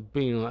sheet of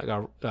being like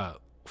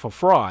for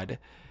fraud.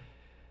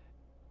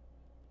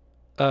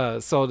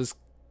 So this,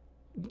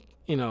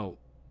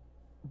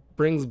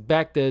 brings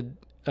back the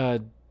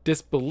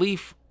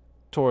disbelief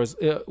towards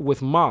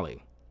with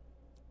Molly.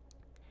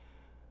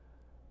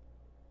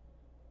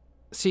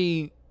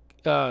 She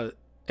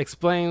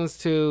explains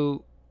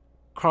to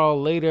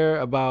Carl later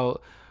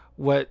about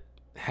what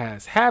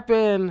has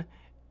happened.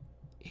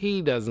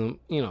 He doesn't,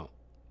 to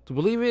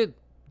believe it.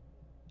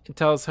 It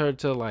tells her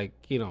to, like,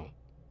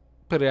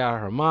 put it out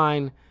of her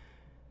mind,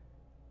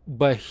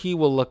 but he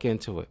will look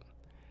into it.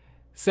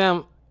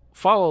 Sam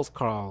follows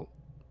Carl,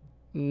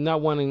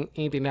 not wanting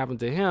anything to happen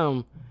to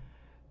him.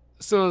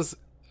 As soon as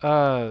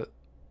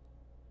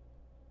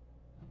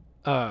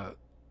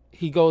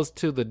he goes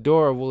to the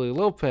door of Willie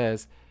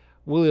Lopez,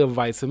 Willie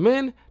invites him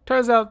in.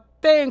 Turns out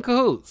they in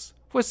cahoots,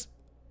 which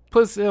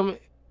puts him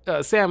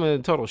Sam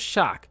in total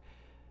shock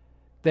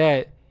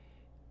that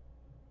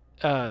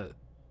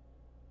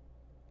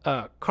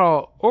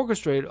Carl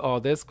orchestrated all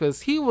this,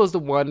 because he was the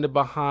one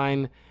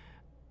behind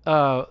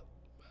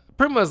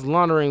pretty much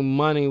laundering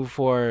money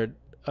for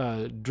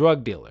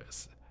drug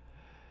dealers,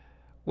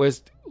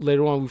 which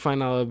later on we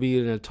find out it'll be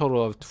in a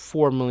total of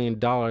 $4 million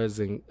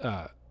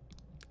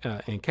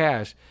in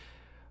cash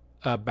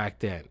back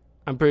then.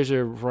 I'm pretty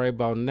sure right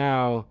about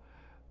now,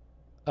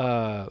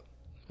 let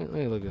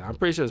me look. I'm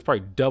pretty sure it's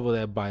probably double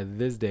that by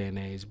this day and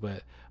age.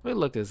 But let me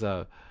look this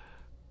up.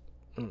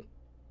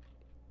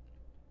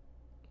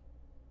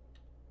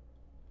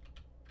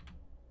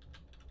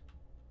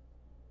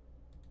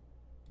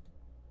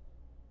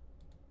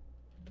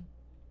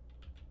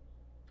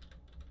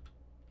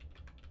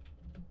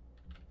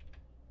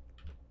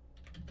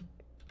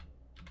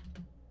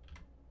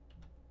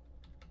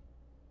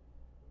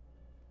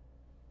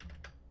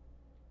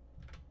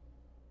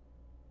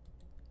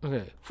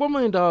 Okay, $4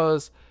 million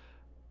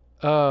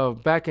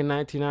back in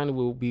 1990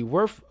 will be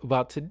worth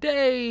about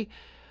today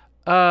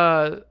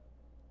well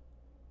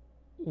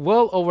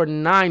over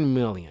 $9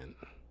 million.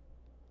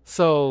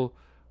 So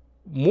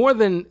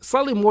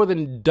slightly more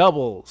than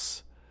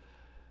doubles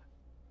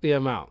the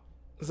amount.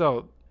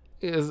 So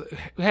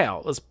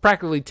it's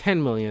practically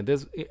 $10 million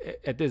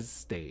at this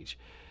stage.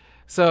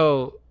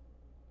 So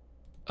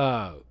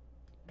quite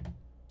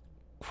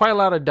a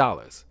lot of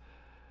dollars.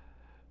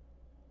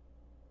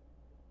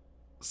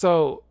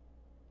 So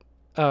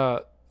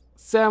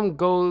Sam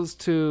goes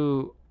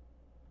to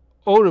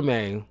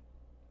Otome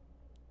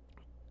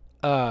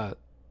to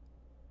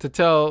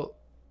tell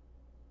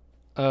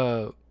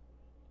her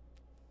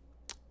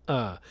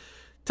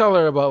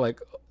about,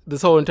 like,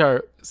 this whole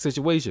entire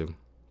situation.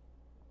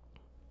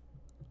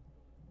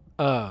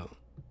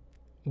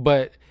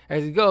 But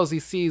as he goes, he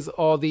sees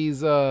all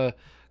these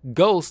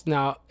ghosts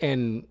now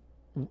and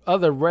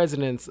other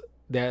residents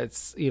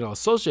that's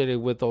associated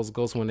with those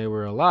ghosts when they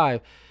were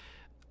alive,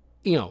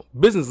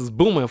 business is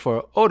booming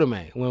for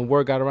Otome when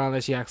word got around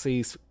that she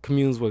actually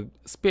communes with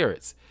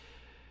spirits.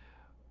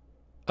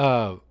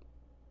 Well,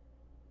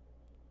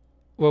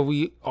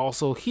 we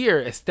also here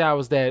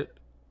establish that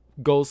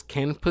ghosts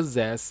can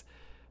possess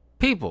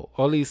people,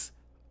 or at least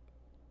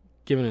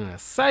given in a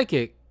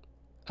psychic,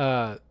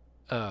 I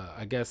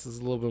guess is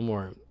a little bit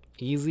more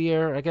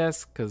easier, I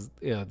guess, because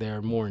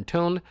they're more in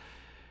tune.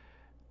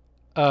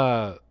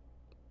 But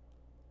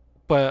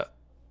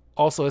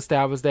also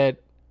establish that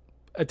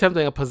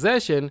attempting a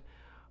possession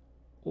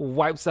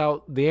wipes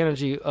out the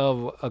energy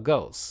of a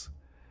ghost.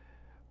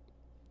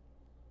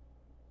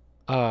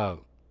 But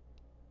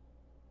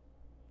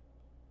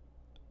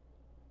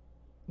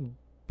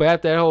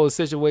after that whole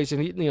situation,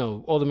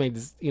 Ultimate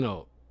just,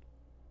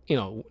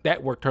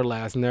 that worked her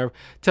last nerve.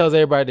 Tells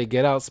everybody to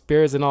get out,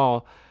 spirits and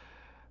all.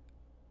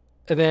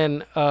 And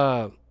then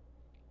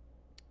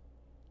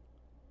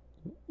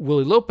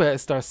Willie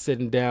Lopez starts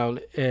sitting down,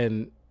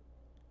 and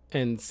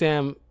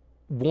Sam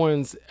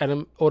warns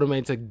Adam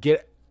Otome to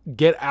get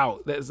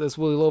out. That's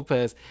Willie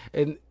Lopez,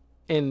 and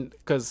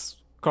because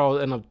Carl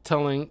ended up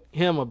telling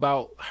him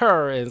about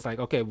her, and it's like,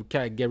 okay, we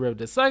can't get rid of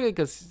the psychic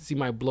because she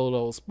might blow the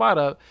whole spot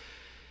up.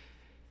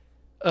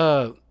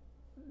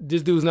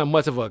 This dude's not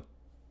much of a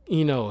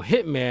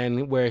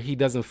hitman where he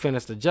doesn't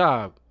finish the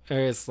job. And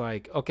it's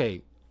like,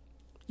 okay,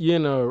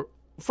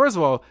 first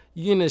of all,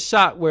 you're in a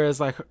shot where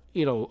it's like,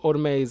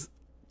 Otome's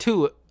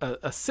two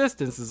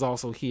assistants is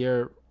also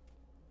here,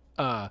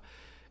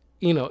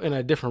 in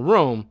a different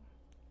room,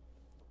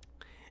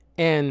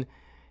 and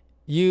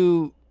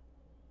you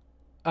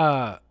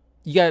got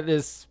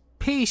this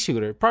pea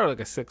shooter, probably like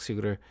a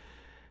 6-shooter.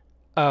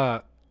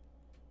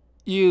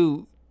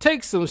 You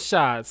take some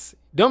shots,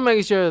 don't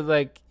make sure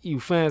like you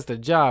finish the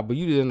job, but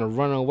you didn't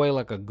run away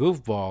like a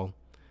goofball,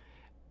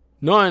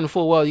 knowing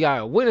full well you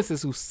got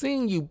witnesses who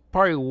seen you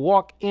probably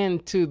walk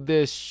into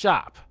this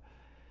shop.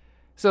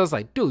 So it's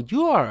like, dude,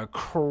 you are a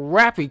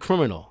crappy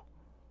criminal.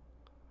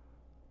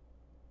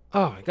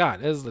 Oh my God,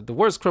 this is the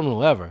worst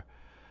criminal ever.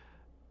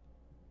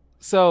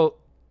 So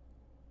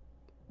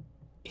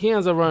he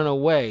ends up running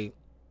away,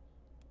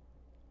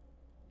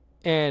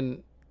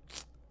 and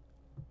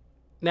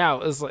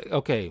now it's like,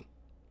 okay,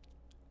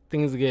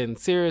 things are getting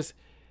serious.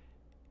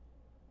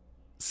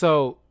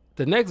 So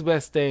the next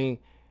best thing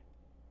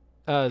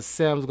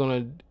Sam's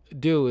gonna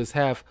do is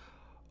have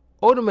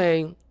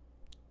Otome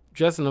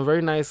dressed in a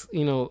very nice,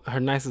 her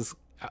nicest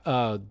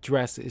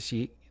dress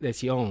that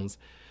she owns,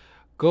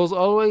 goes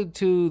all the way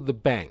to the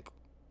bank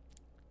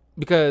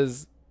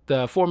because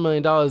the $4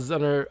 million is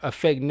under a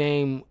fake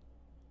name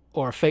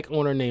or a fake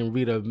owner named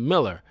Rita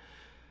Miller.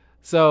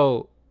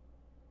 So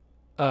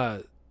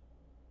under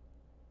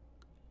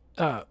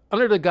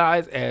the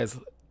guise as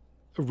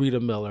Rita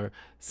Miller,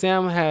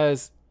 Sam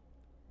has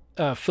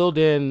filled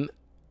in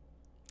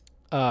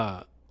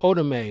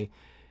Otome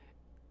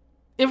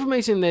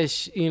information that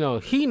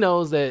he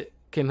knows that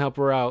can help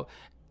her out.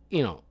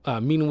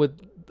 Meeting with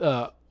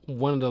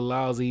one of the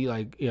lousy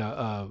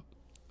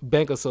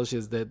bank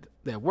associates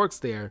that works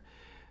there,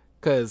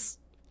 because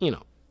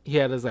he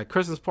had his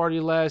Christmas party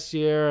last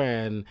year,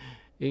 and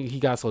he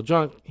got so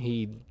drunk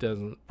he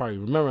doesn't probably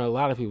remember a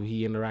lot of people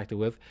he interacted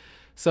with.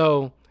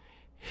 So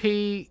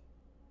he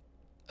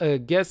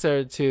gets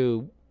her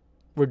to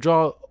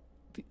withdraw,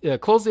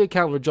 close the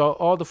account, withdraw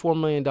all the $4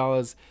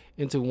 million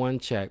into one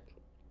check.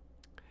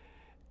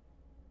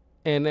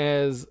 And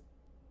as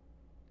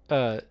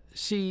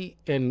she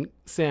and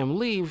Sam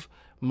leave,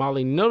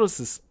 Molly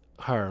notices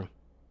her.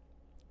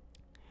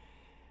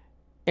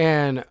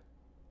 And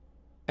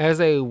as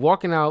they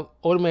walking out,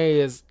 Otome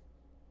is,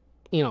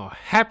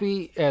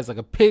 happy as like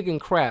a pig in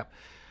crap.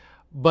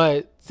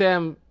 But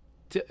Sam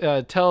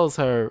tells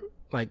her,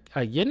 like,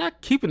 you're not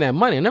keeping that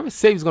money. I never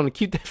said he was going to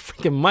keep that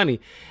freaking money.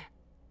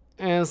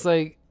 And it's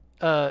like,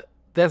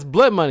 that's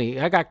blood money.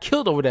 I got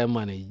killed over that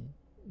money.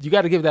 You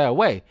got to give that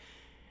away.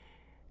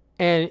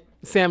 And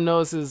Sam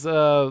notices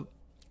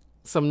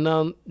some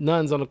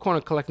nuns on the corner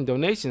collecting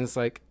donations.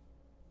 Like,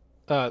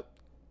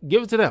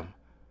 give it to them.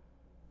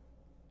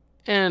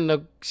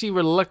 And she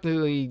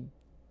reluctantly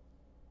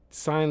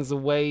signs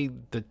away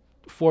the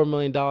 $4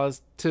 million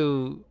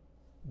to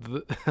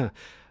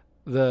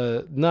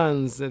the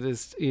nuns that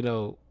is,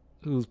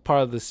 who's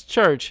part of this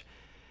church,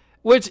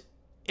 which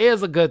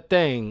is a good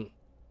thing.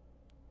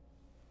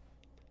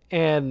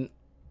 And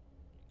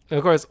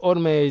of course,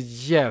 Otome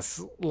is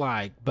just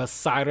like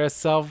beside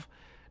herself.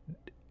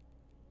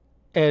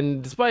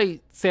 And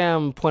despite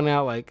Sam pointing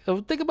out, like,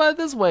 oh, think about it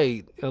this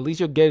way, at least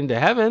you're getting to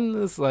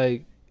heaven. It's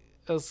like,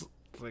 and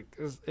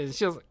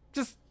she was like,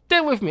 just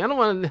stay with me. I don't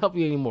want to help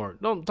you anymore.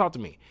 Don't talk to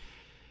me.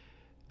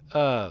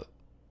 And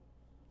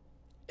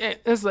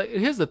it's like,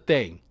 here's the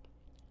thing.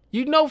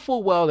 You know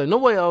full well that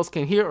nobody else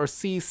can hear or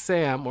see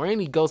Sam or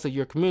any ghost that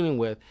you're communing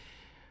with.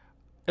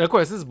 And of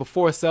course, this is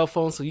before cell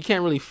phones, so you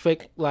can't really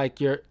fake like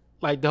the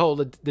whole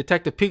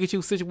Detective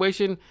Pikachu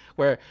situation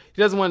where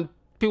he doesn't want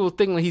people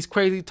thinking that he's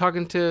crazy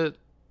talking to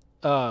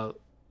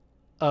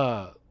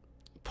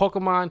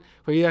Pokemon,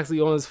 where he's actually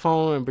on his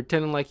phone and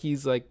pretending like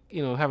he's like,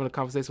 you know, having a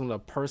conversation with a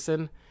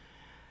person.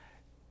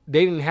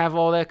 They didn't have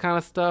all that kind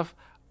of stuff,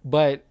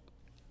 but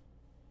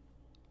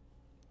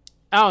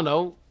I don't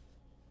know.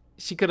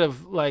 She could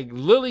have like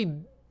literally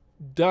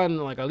done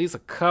like at least a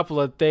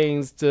couple of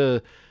things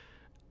to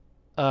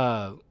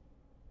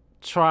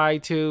try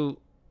to.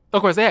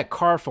 Of course, they had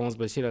car phones,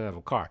 but she doesn't have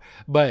a car.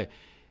 But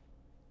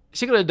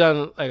she could have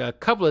done like a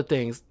couple of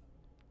things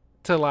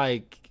to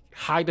like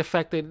hide the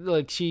fact that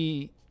like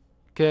she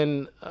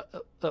can,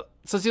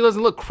 so she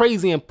doesn't look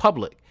crazy in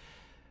public,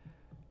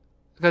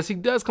 because she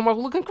does come off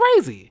looking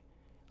crazy.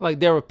 Like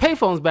there were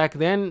payphones back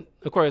then.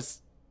 Of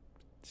course,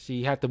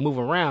 she had to move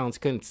around. She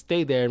couldn't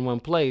stay there in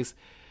one place.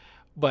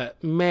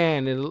 But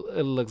man, it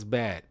looks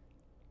bad.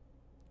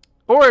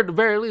 Or at the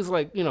very least,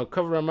 like, you know,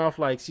 cover her mouth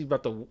like she's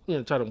about to, you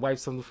know, try to wipe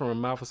something from her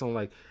mouth or something,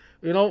 like,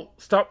 you know,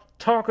 stop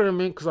talking to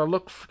me because I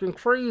look freaking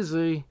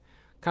crazy,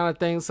 kind of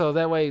thing. So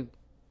that way,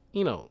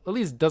 you know, at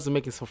least doesn't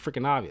make it so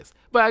freaking obvious.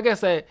 But I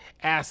guess that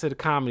adds to the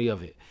comedy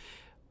of it.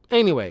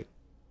 Anyway,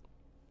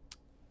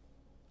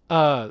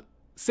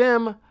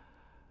 Sam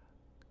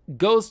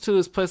goes to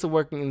his place of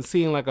work and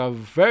seeing like a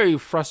very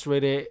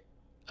frustrated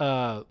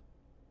Carl,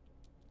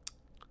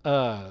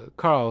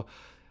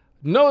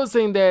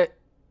 noticing that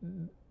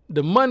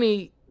the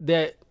money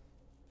that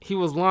he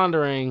was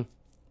laundering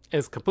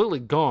is completely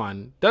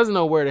gone, doesn't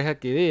know where the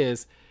heck it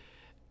is,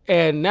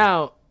 and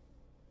now,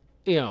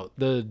 you know,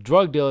 the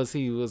drug dealers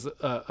he was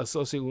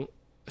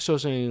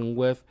associating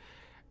with,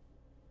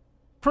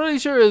 pretty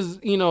sure is,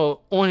 you know,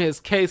 on his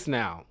case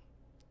now,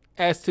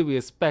 as to be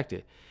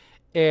expected.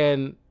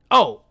 And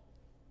oh,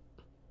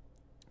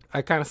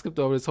 I kind of skipped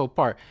over this whole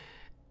part.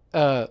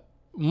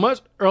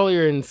 Much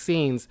earlier in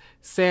scenes,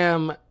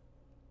 Sam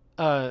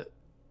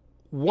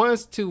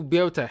wants to be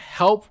able to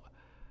help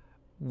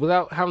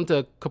without having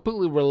to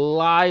completely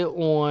rely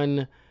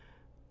on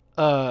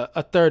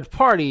a third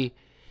party.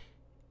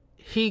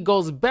 He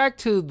goes back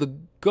to the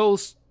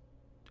ghost,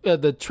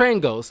 the train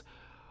ghost,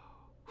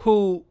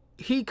 who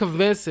he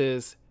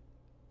convinces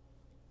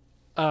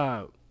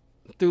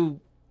through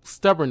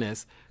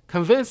stubbornness,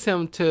 convince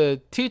him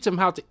to teach him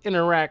how to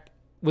interact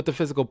with the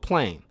physical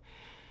plane.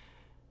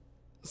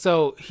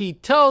 So he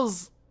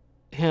tells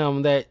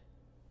him that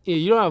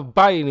you don't have a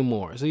body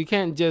anymore, so you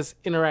can't just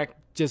interact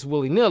just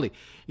willy-nilly.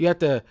 You have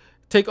to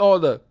take all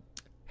the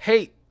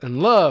hate and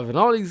love and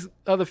all these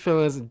other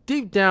feelings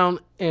deep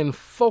down and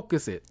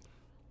focus it,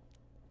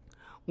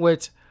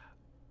 which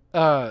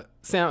Sam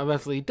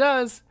eventually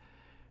does.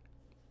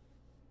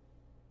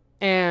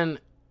 And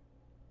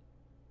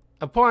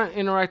upon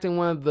interacting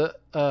with the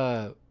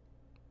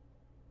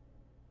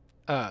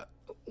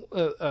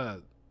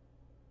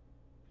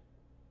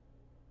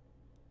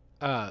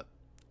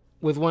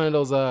with one of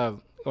those or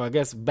I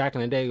guess back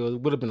in the day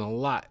it would have been a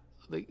lot,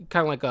 kind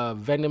of like a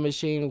vending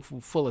machine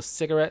full of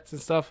cigarettes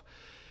and stuff.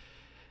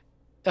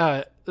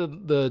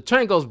 The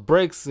train ghost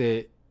breaks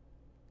it,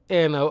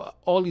 and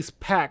all these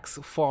packs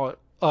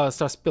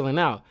start spilling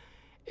out,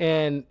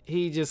 and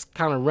he just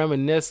kind of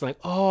reminisces like,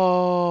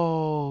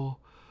 oh,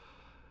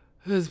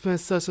 it's been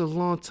such a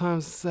long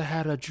time since I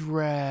had a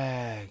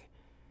drag.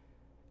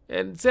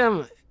 And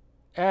Sam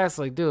asks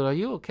like, dude, are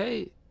you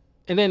okay?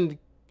 And then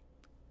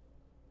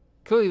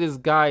clearly this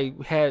guy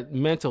had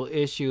mental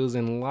issues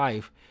in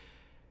life,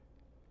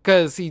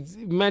 because he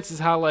mentions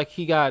how like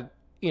he got,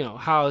 you know,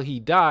 how he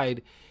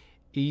died.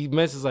 He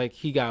mentions like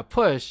he got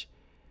pushed,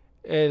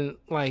 and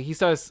like he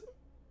starts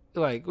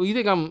like, well, you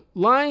think I'm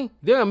lying?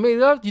 You think I made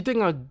it up? You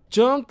think I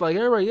jumped like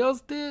everybody else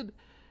did?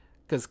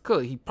 Because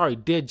clearly he probably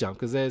did jump,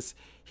 because as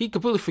he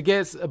completely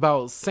forgets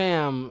about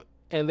Sam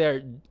and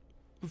their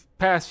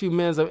past few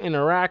minutes of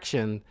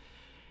interaction,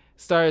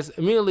 starts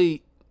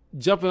immediately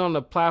jumping on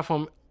the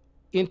platform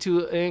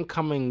into an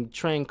incoming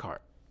train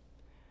cart.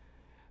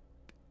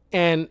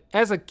 And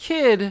as a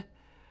kid,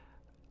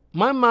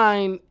 my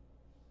mind,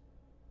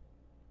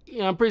 you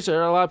know, I'm pretty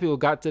sure a lot of people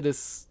got to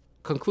this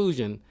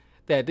conclusion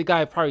that the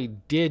guy probably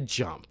did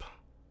jump,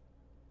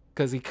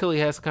 because he clearly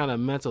has kind of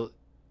mental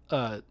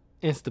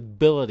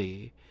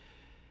instability,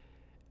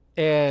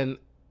 and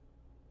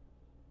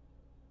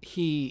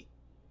he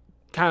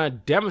kind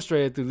of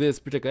demonstrated through this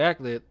particular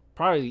act that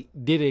probably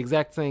did the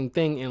exact same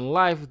thing in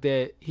life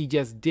that he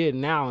just did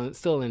now, and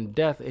still in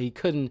death. He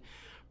couldn't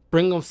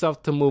bring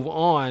himself to move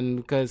on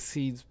because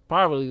he's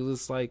probably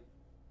just like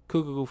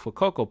cuckoo for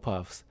Cocoa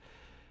Puffs.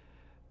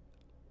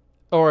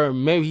 Or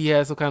maybe he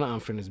has some kind of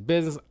unfinished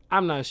business.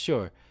 I'm not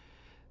sure.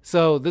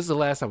 So this is the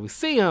last time we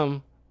see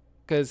him,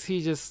 because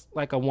he's just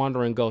like a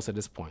wandering ghost at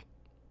this point.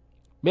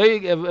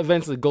 Maybe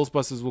eventually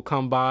Ghostbusters will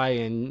come by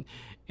and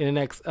in the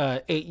next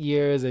 8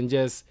 years and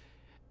just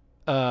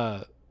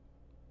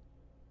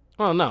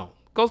well, no,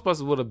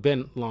 Ghostbusters would have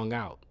been long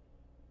out,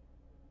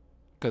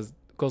 because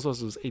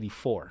Ghostbusters was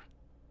 84.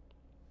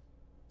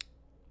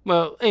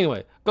 Well,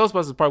 anyway,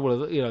 Ghostbusters probably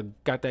would have, you know,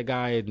 got that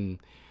guy and,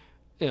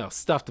 you know,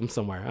 stuffed him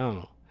somewhere. I don't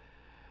know.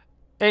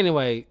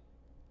 Anyway,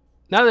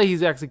 now that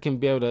he's actually can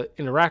be able to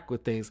interact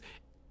with things,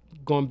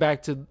 going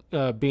back to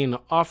being in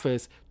the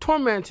office,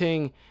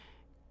 tormenting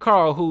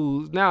Carl,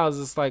 who now is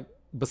just like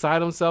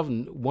beside himself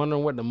and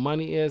wondering what the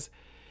money is.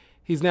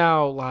 He's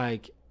now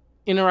like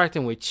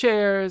interacting with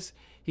chairs.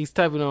 He's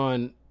typing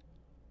on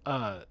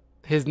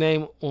his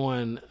name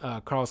on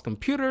Carl's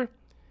computer.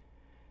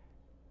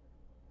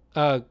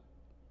 Carl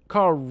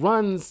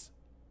runs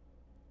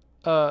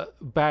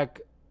back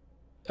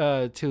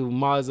to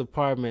Molly's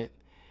apartment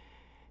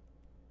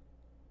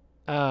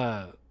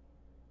because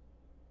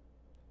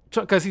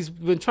he's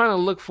been trying to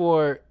look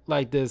for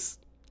like this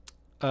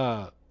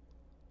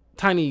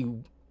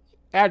tiny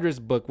address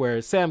book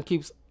where Sam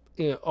keeps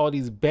all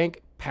these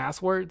bank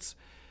passwords,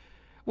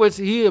 which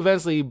he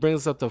eventually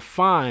brings up to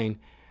find.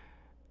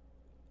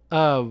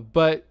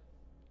 But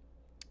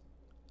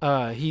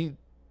he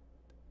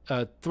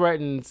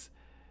threatens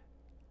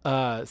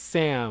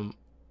Sam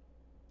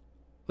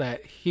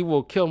that he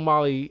will kill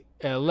Molly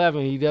at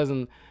 11. He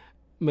doesn't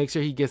make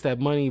sure he gets that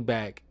money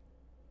back.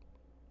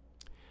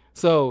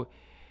 So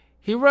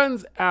he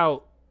runs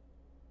out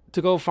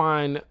to go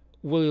find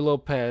Willie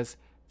Lopez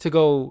to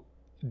go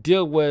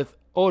deal with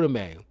Oda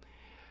Mae.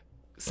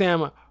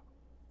 Sam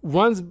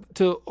runs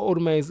to Oda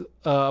Mae's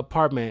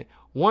apartment,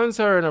 warns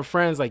her and her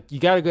friends, like, you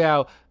gotta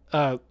go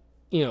out.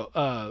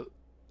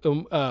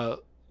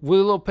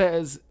 Willie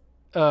Lopez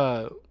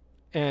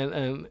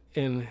and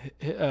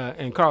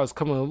Carl's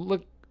coming to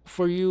look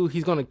for you.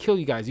 He's gonna kill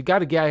you guys. You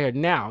gotta get out of here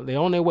now. They're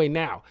on their way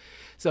now.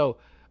 So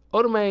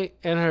Oda Mae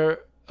and her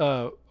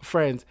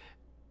friends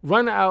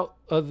run out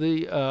of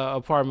the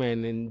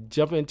apartment and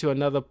jump into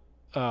another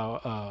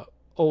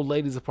old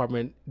lady's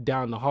apartment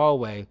down the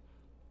hallway.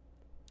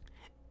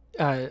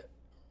 Right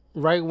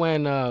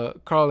when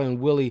Carl and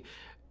Willie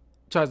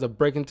tries to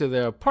break into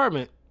their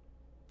apartment,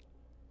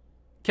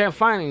 can't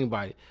find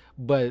anybody,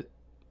 but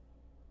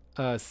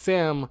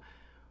Sam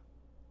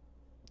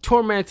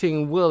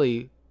tormenting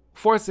Willie,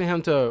 forcing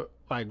him to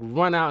like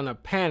run out in a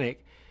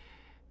panic,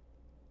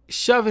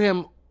 shoving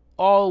him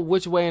all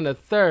which way in the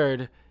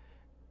third.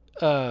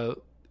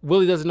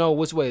 Willie doesn't know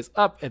which way is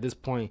up at this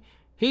point.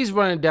 He's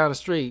running down the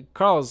street.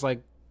 Carl's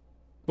like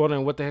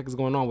wondering what the heck is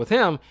going on with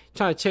him,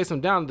 trying to chase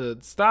him down to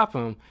stop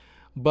him.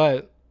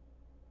 But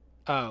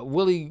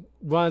Willie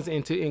runs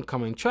into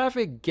incoming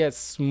traffic,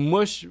 gets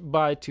smushed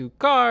by two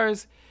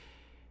cars.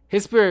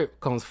 His spirit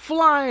comes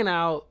flying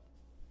out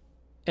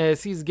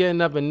as he's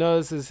getting up and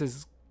notices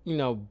his,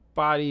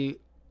 body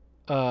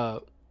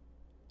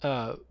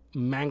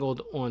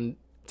mangled on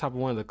top of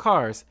one of the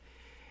cars.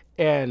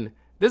 And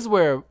this is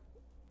where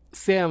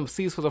Sam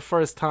sees for the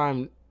first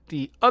time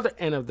the other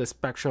end of the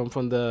spectrum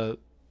from the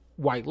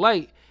white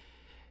light.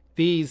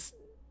 These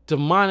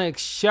demonic,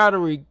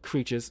 shadowy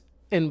creatures.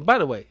 And by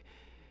the way,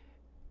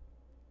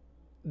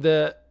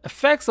 the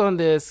effects on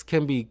this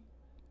can be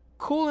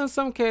cool in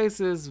some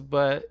cases,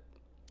 but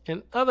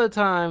in other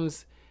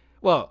times,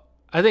 well,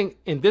 I think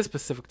in this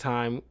specific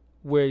time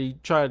where you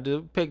try to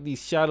depict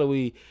these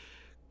shadowy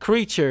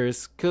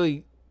creatures,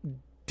 clearly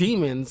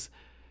demons,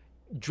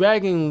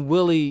 dragging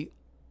Willie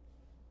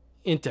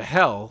into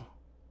hell,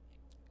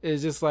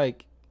 is just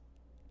like,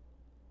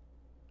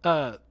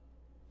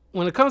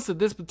 when it comes to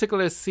this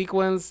particular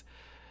sequence,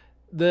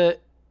 the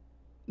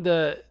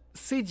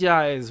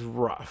CGI is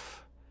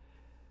rough.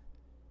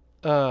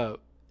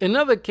 In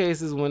other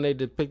cases, when they're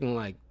depicting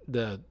like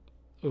the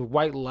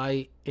white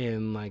light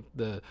and like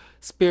the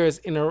spirits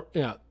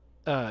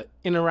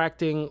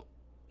interacting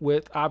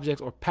with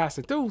objects or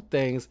passing through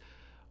things,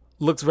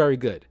 looks very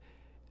good.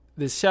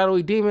 The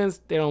shadowy demons,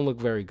 they don't look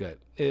very good.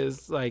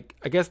 It's like,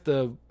 I guess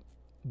the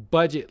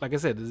budget, like I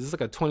said, this is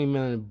like a $20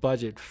 million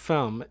budget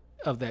film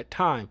of that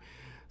time.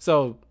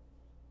 So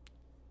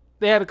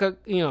they had to,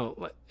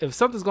 if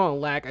something's going to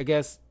lack, I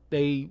guess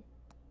they,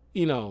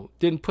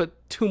 didn't put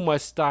too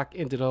much stock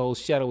into the whole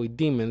shadowy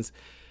demons,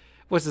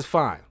 which is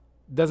fine.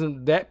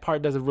 That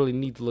part doesn't really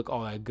need to look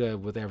all that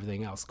good with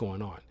everything else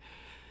going on.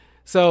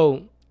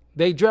 So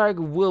they drag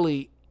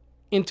Willie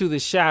into the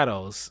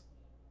shadows,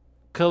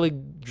 clearly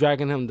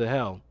dragging him to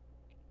hell.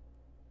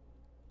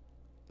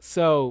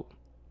 So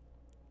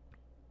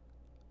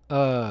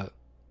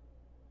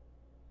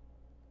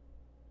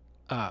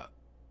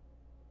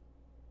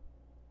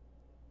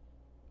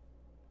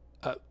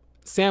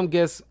Sam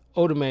gets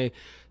Oda Mae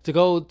to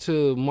go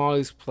to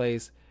Molly's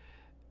place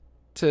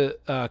to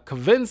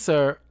convince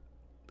her,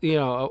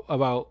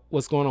 about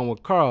what's going on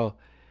with Carl.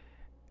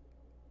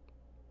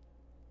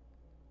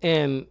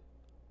 And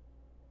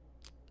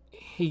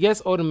he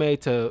gets Oda Mae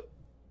to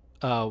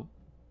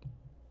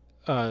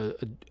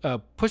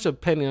push a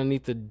penny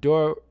underneath the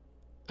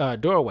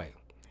doorway,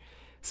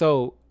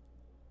 so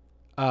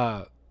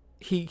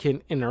he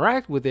can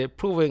interact with it,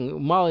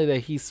 proving Molly that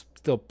he's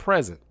still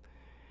present.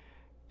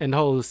 And the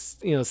whole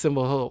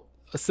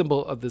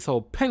symbol of this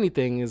whole penny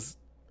thing is,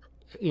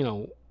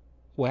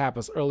 what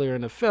happens earlier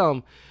in the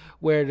film,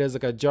 where there's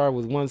like a jar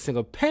with one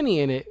single penny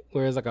in it,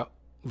 where it's like a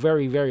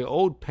very, very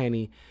old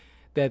penny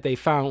that they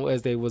found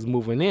as they was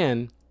moving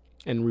in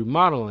and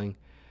remodeling.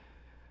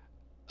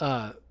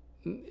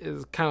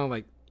 It's kind of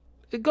like,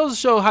 it goes to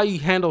show how you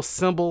handle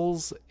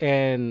symbols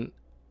and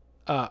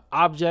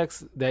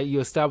objects that you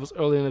established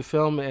early in the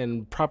film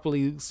and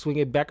properly swing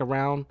it back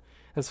around.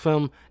 This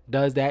film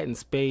does that in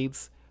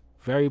spades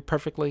very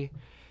perfectly.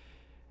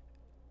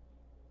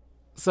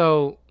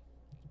 So,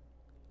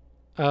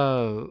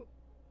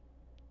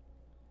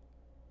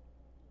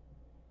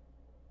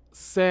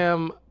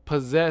 Sam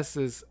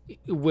possesses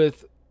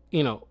with,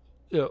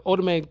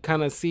 Otome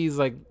kind of sees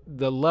like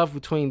the love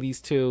between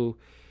these two,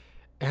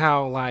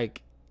 how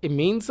like it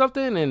means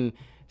something, and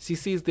she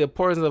sees the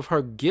importance of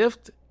her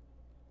gift,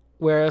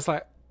 where it's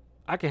like,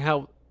 I can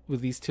help with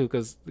these two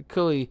because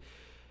clearly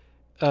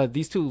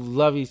these two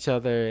love each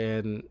other,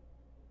 and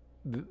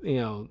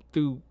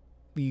through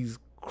these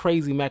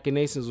crazy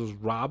machinations was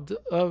robbed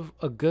of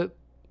a good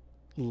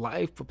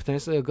life,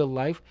 potentially a good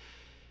life.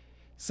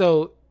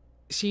 So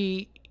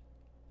she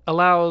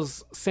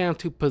allows Sam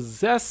to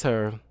possess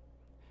her,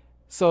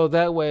 so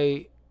that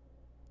way,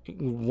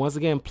 once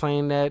again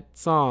playing that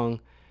song,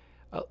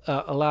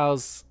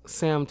 allows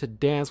Sam to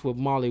dance with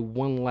Molly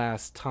one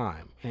last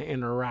time and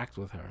interact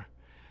with her.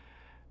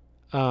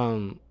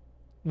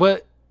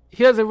 But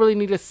he doesn't really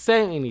need to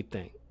say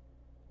anything.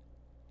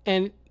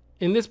 And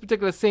in this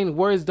particular scene,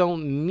 words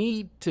don't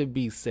need to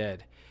be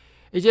said.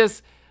 It's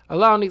just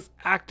allowing these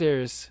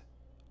actors,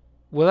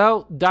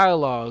 without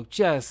dialogue,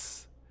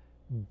 just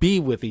be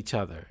with each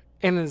other.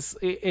 And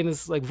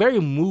it's like very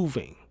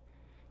moving.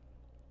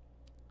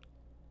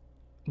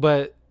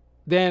 But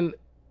then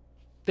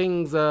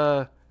things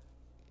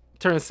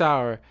turn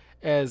sour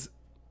as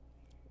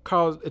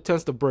Carl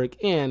attempts to break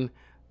in.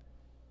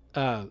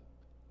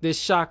 This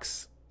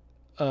shocks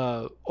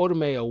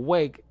Otome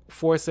awake,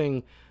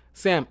 forcing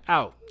Sam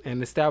out.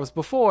 And established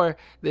before,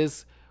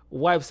 this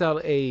wipes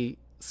out a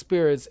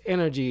spirit's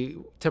energy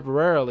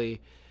temporarily.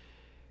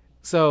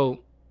 So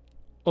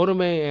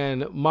Otome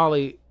and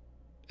Molly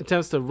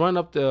attempts to run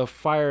up the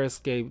fire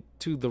escape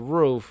to the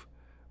roof.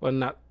 Well,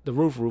 not the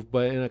roof,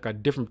 but in like a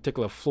different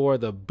particular floor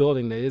of the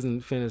building that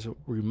isn't finished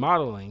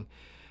remodeling.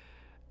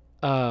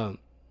 Tries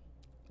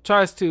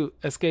to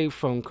escape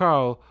from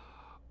Carl,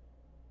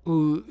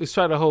 who is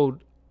trying to hold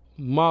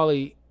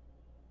Molly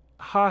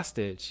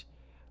hostage,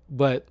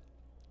 but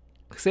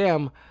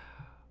Sam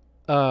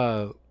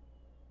got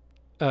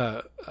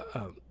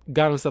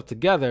himself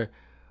together,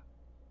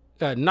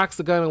 knocks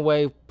the gun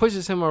away,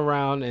 pushes him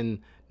around, and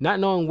not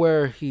knowing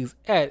where he's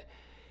at,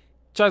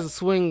 tries to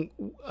swing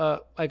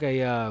like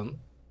a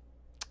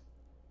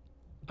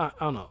I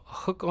don't know,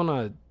 hook on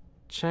a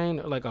chain,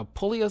 or like a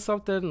pulley or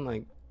something,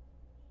 like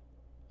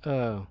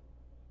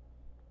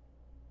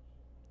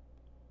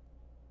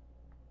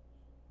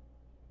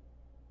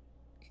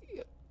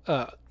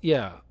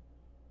yeah,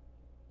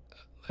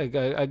 like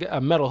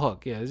a metal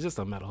hook. Yeah, it's just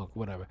a metal hook,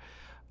 whatever.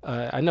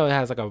 I know it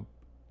has like a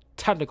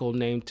technical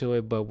name to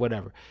it, but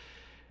whatever.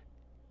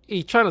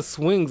 He trying to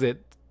swings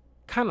it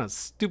kind of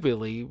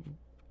stupidly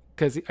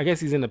because I guess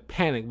he's in a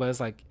panic, but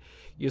it's like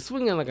you're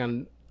swinging like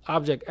an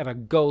object at a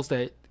ghost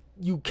that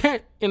you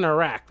can't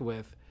interact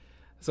with,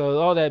 so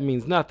all that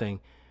means nothing.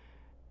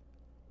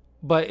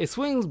 But it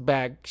swings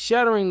back,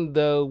 shattering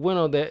the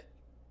window that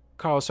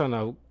Carl's trying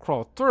to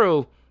crawl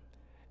through,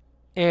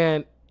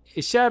 and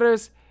it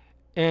shatters,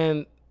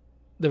 and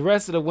the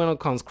rest of the window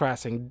comes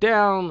crashing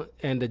down,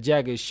 and the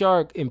jagged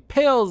shark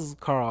impales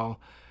Carl.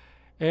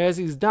 And as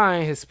he's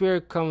dying, his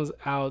spirit comes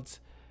out,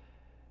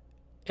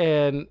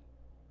 and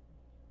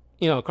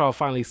Carl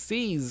finally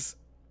sees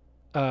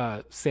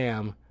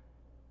Sam,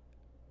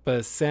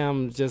 but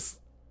Sam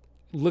just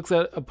looks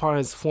upon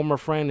his former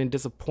friend in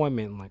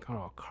disappointment, like,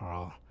 oh,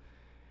 Carl.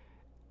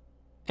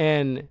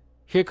 And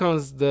here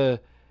comes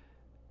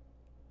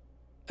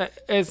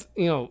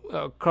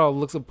Carl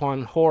looks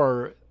upon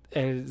horror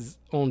at his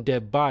own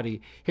dead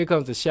body. Here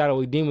comes the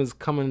shadowy demons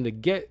coming to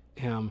get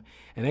him,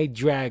 and they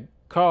drag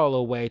Carl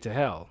away to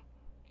hell.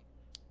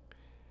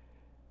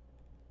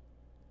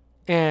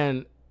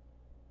 And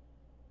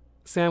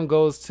Sam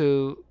goes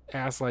to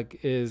ask, like,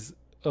 is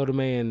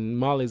Otome and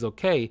Molly's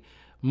okay?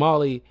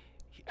 Molly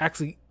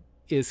actually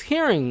is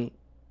hearing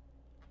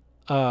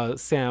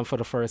Sam for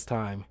the first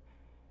time,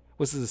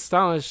 which is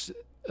astonishes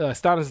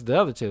the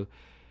other two.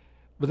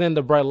 But then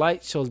the bright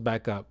light shows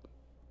back up,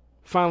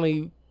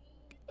 finally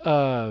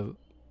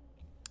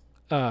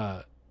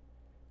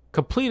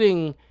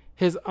completing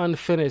his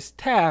unfinished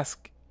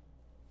task,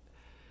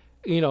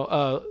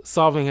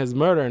 solving his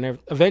murder and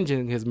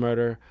avenging his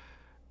murder.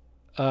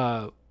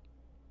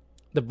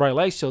 The bright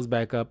light shows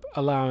back up,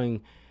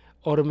 allowing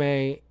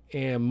Otome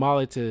and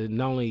Molly to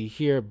not only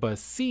hear but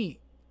see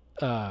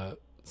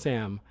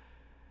Sam.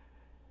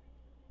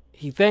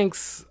 He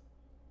thanks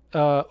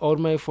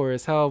Otome for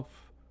his help,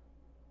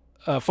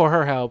 for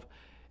her help,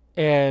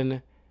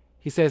 and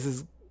he says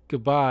his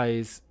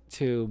goodbyes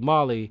to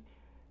Molly,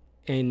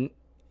 and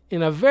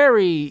in a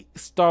very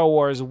Star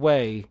Wars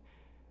way.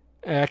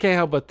 And I can't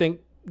help but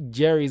think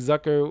Jerry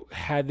Zucker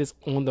had this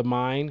on the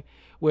mind,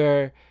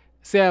 where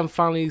Sam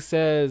finally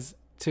says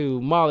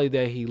to Molly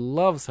that he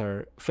loves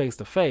her face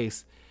to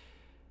face,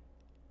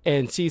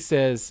 and she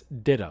says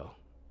ditto.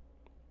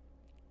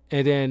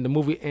 And then the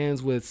movie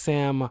ends with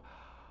Sam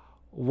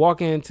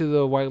walking into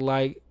the white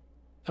light,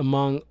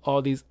 among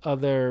all these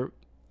other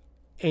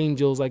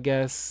angels, I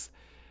guess.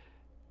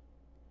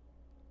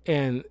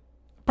 And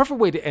perfect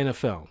way to end a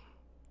film.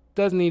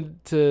 Doesn't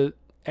need to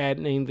add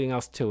anything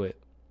else to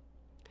it.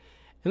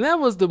 And that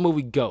was the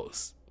movie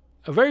Ghost.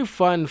 A very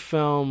fun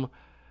film,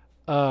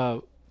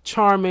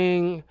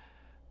 charming,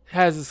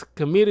 has its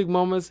comedic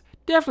moments,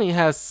 definitely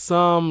has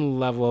some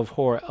level of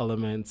horror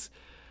elements.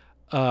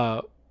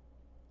 But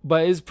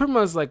it's pretty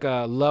much like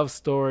a love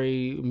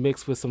story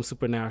mixed with some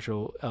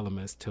supernatural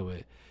elements to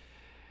it.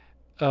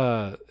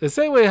 The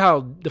same way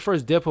how the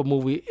first Deadpool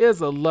movie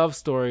is a love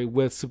story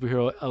with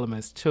superhero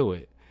elements to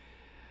it.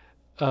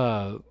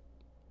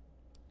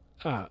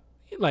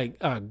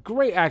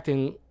 Great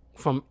acting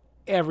from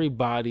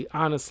everybody,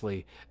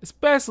 honestly,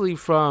 especially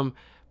from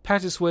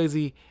Patrick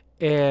Swayze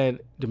and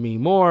Demi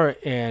Moore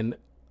and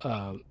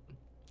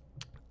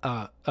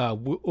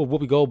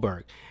Whoopi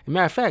Goldberg. As a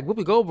matter of fact,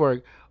 Whoopi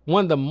Goldberg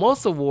won the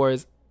most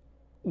awards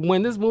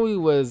when this movie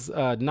was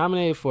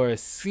nominated for a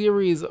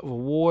series of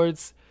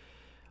awards,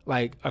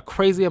 like a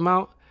crazy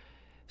amount.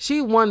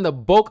 She won the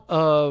bulk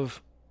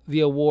of the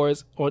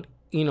awards on,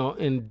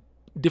 in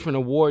different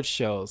award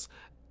shows,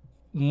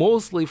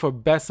 mostly for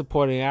Best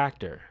Supporting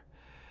Actor.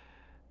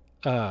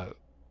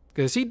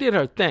 Because she did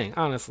her thing,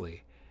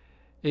 honestly.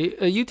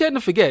 You tend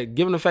to forget,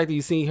 given the fact that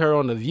you see her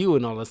on The View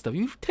and all that stuff,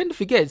 you tend to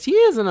forget she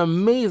is an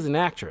amazing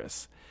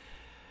actress.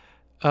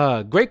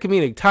 Great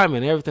comedic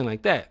timing and everything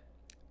like that.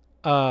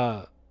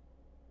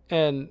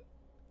 And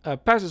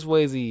Patrick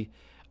Swayze,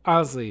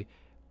 honestly,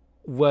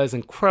 was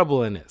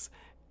incredible in this.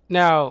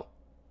 Now,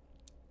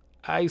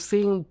 I've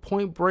seen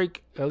Point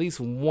Break at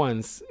least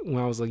once when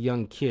I was a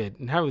young kid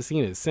and haven't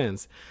seen it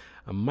since.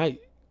 I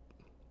might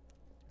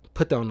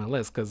put that on the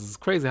list because it's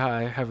crazy how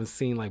I haven't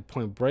seen like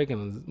Point Break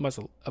in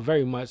a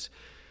very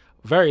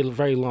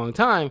long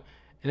time,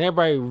 and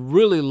everybody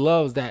really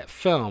loves that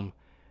film.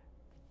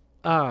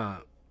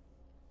 But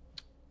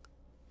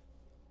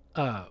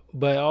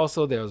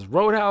also there's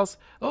Roadhouse.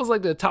 Those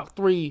like the top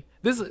three.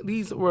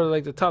 These were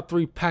like the top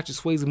three Patrick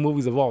Swayze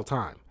movies of all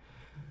time.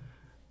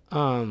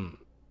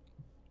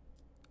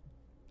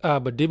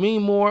 But Demi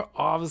Moore,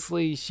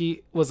 obviously,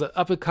 she was an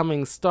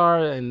up-and-coming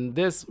star, and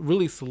this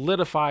really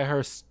solidified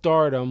her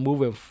stardom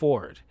moving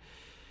forward.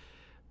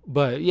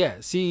 But yeah,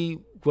 she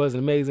was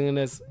amazing in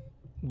this.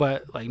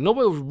 But like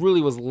nobody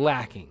really was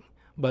lacking.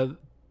 But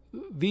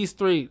these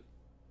three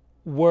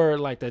were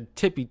like the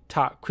tippy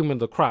top cream of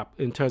the crop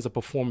in terms of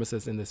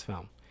performances in this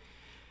film.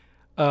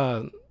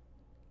 At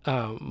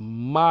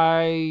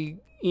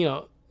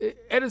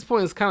this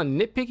point it's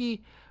kind of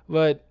nitpicky,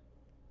 but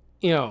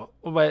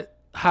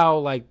how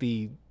like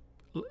the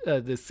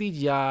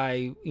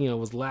CGI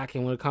was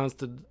lacking when it comes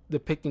to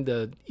depicting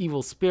the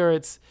evil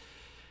spirits.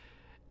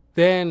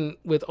 Then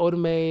with Oda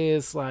Mae,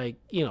 it's like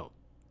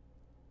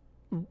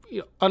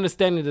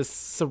understanding the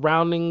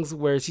surroundings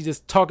where she's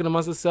just talking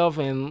amongst herself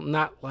and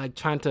not like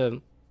trying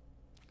to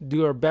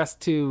do her best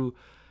to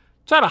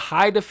try to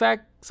hide the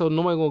fact so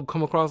nobody will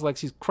come across like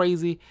she's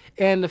crazy,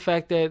 and the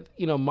fact that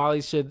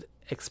Molly should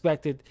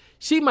expect it.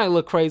 She might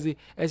look crazy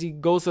as she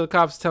goes to the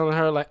cops telling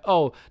her like,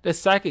 oh, the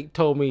psychic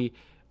told me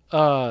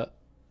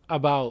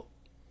about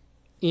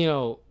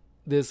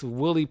this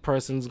Willie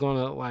person's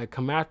gonna like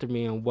come after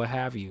me and what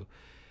have you,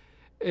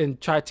 and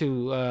try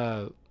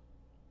to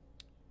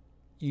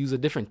use a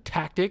different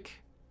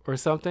tactic or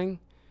something.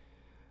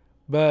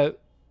 But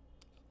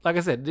like I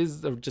said,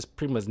 these are just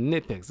pretty much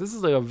nitpicks. This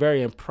is like a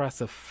very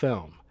impressive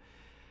film.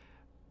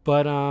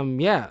 But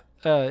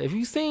if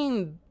you've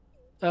seen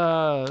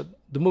the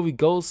movie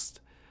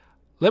Ghost,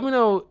 let me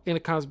know in the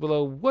comments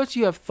below what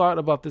you have thought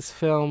about this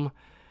film.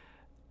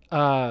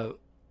 What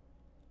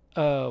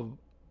are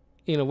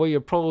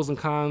your pros and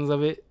cons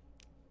of it.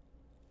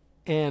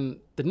 And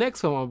the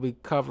next film I'll be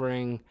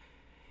covering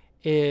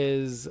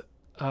is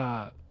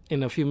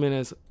in a few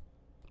minutes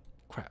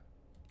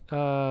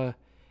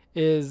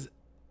is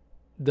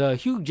the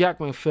Hugh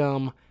Jackman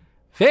film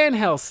Van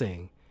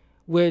Helsing,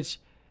 which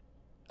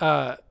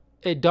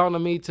it dawned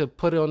on me to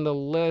put it on the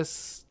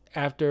list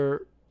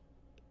after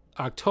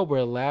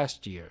October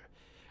last year.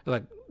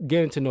 Like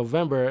getting to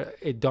November,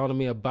 it dawned on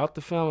me about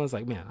the film. I was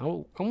like, man, I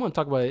want to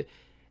talk about it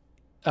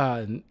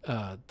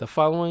the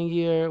following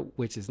year,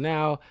 which is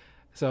now.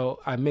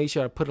 So I made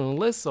sure I put it on the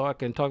list so I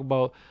can talk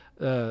about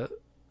the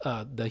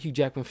Hugh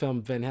Jackman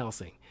film Van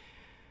Helsing.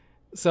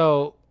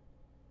 So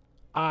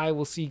I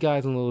will see you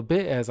guys in a little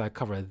bit as I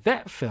cover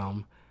that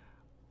film.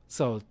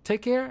 So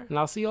take care, and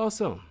I'll see you all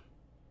soon.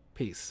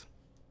 Peace.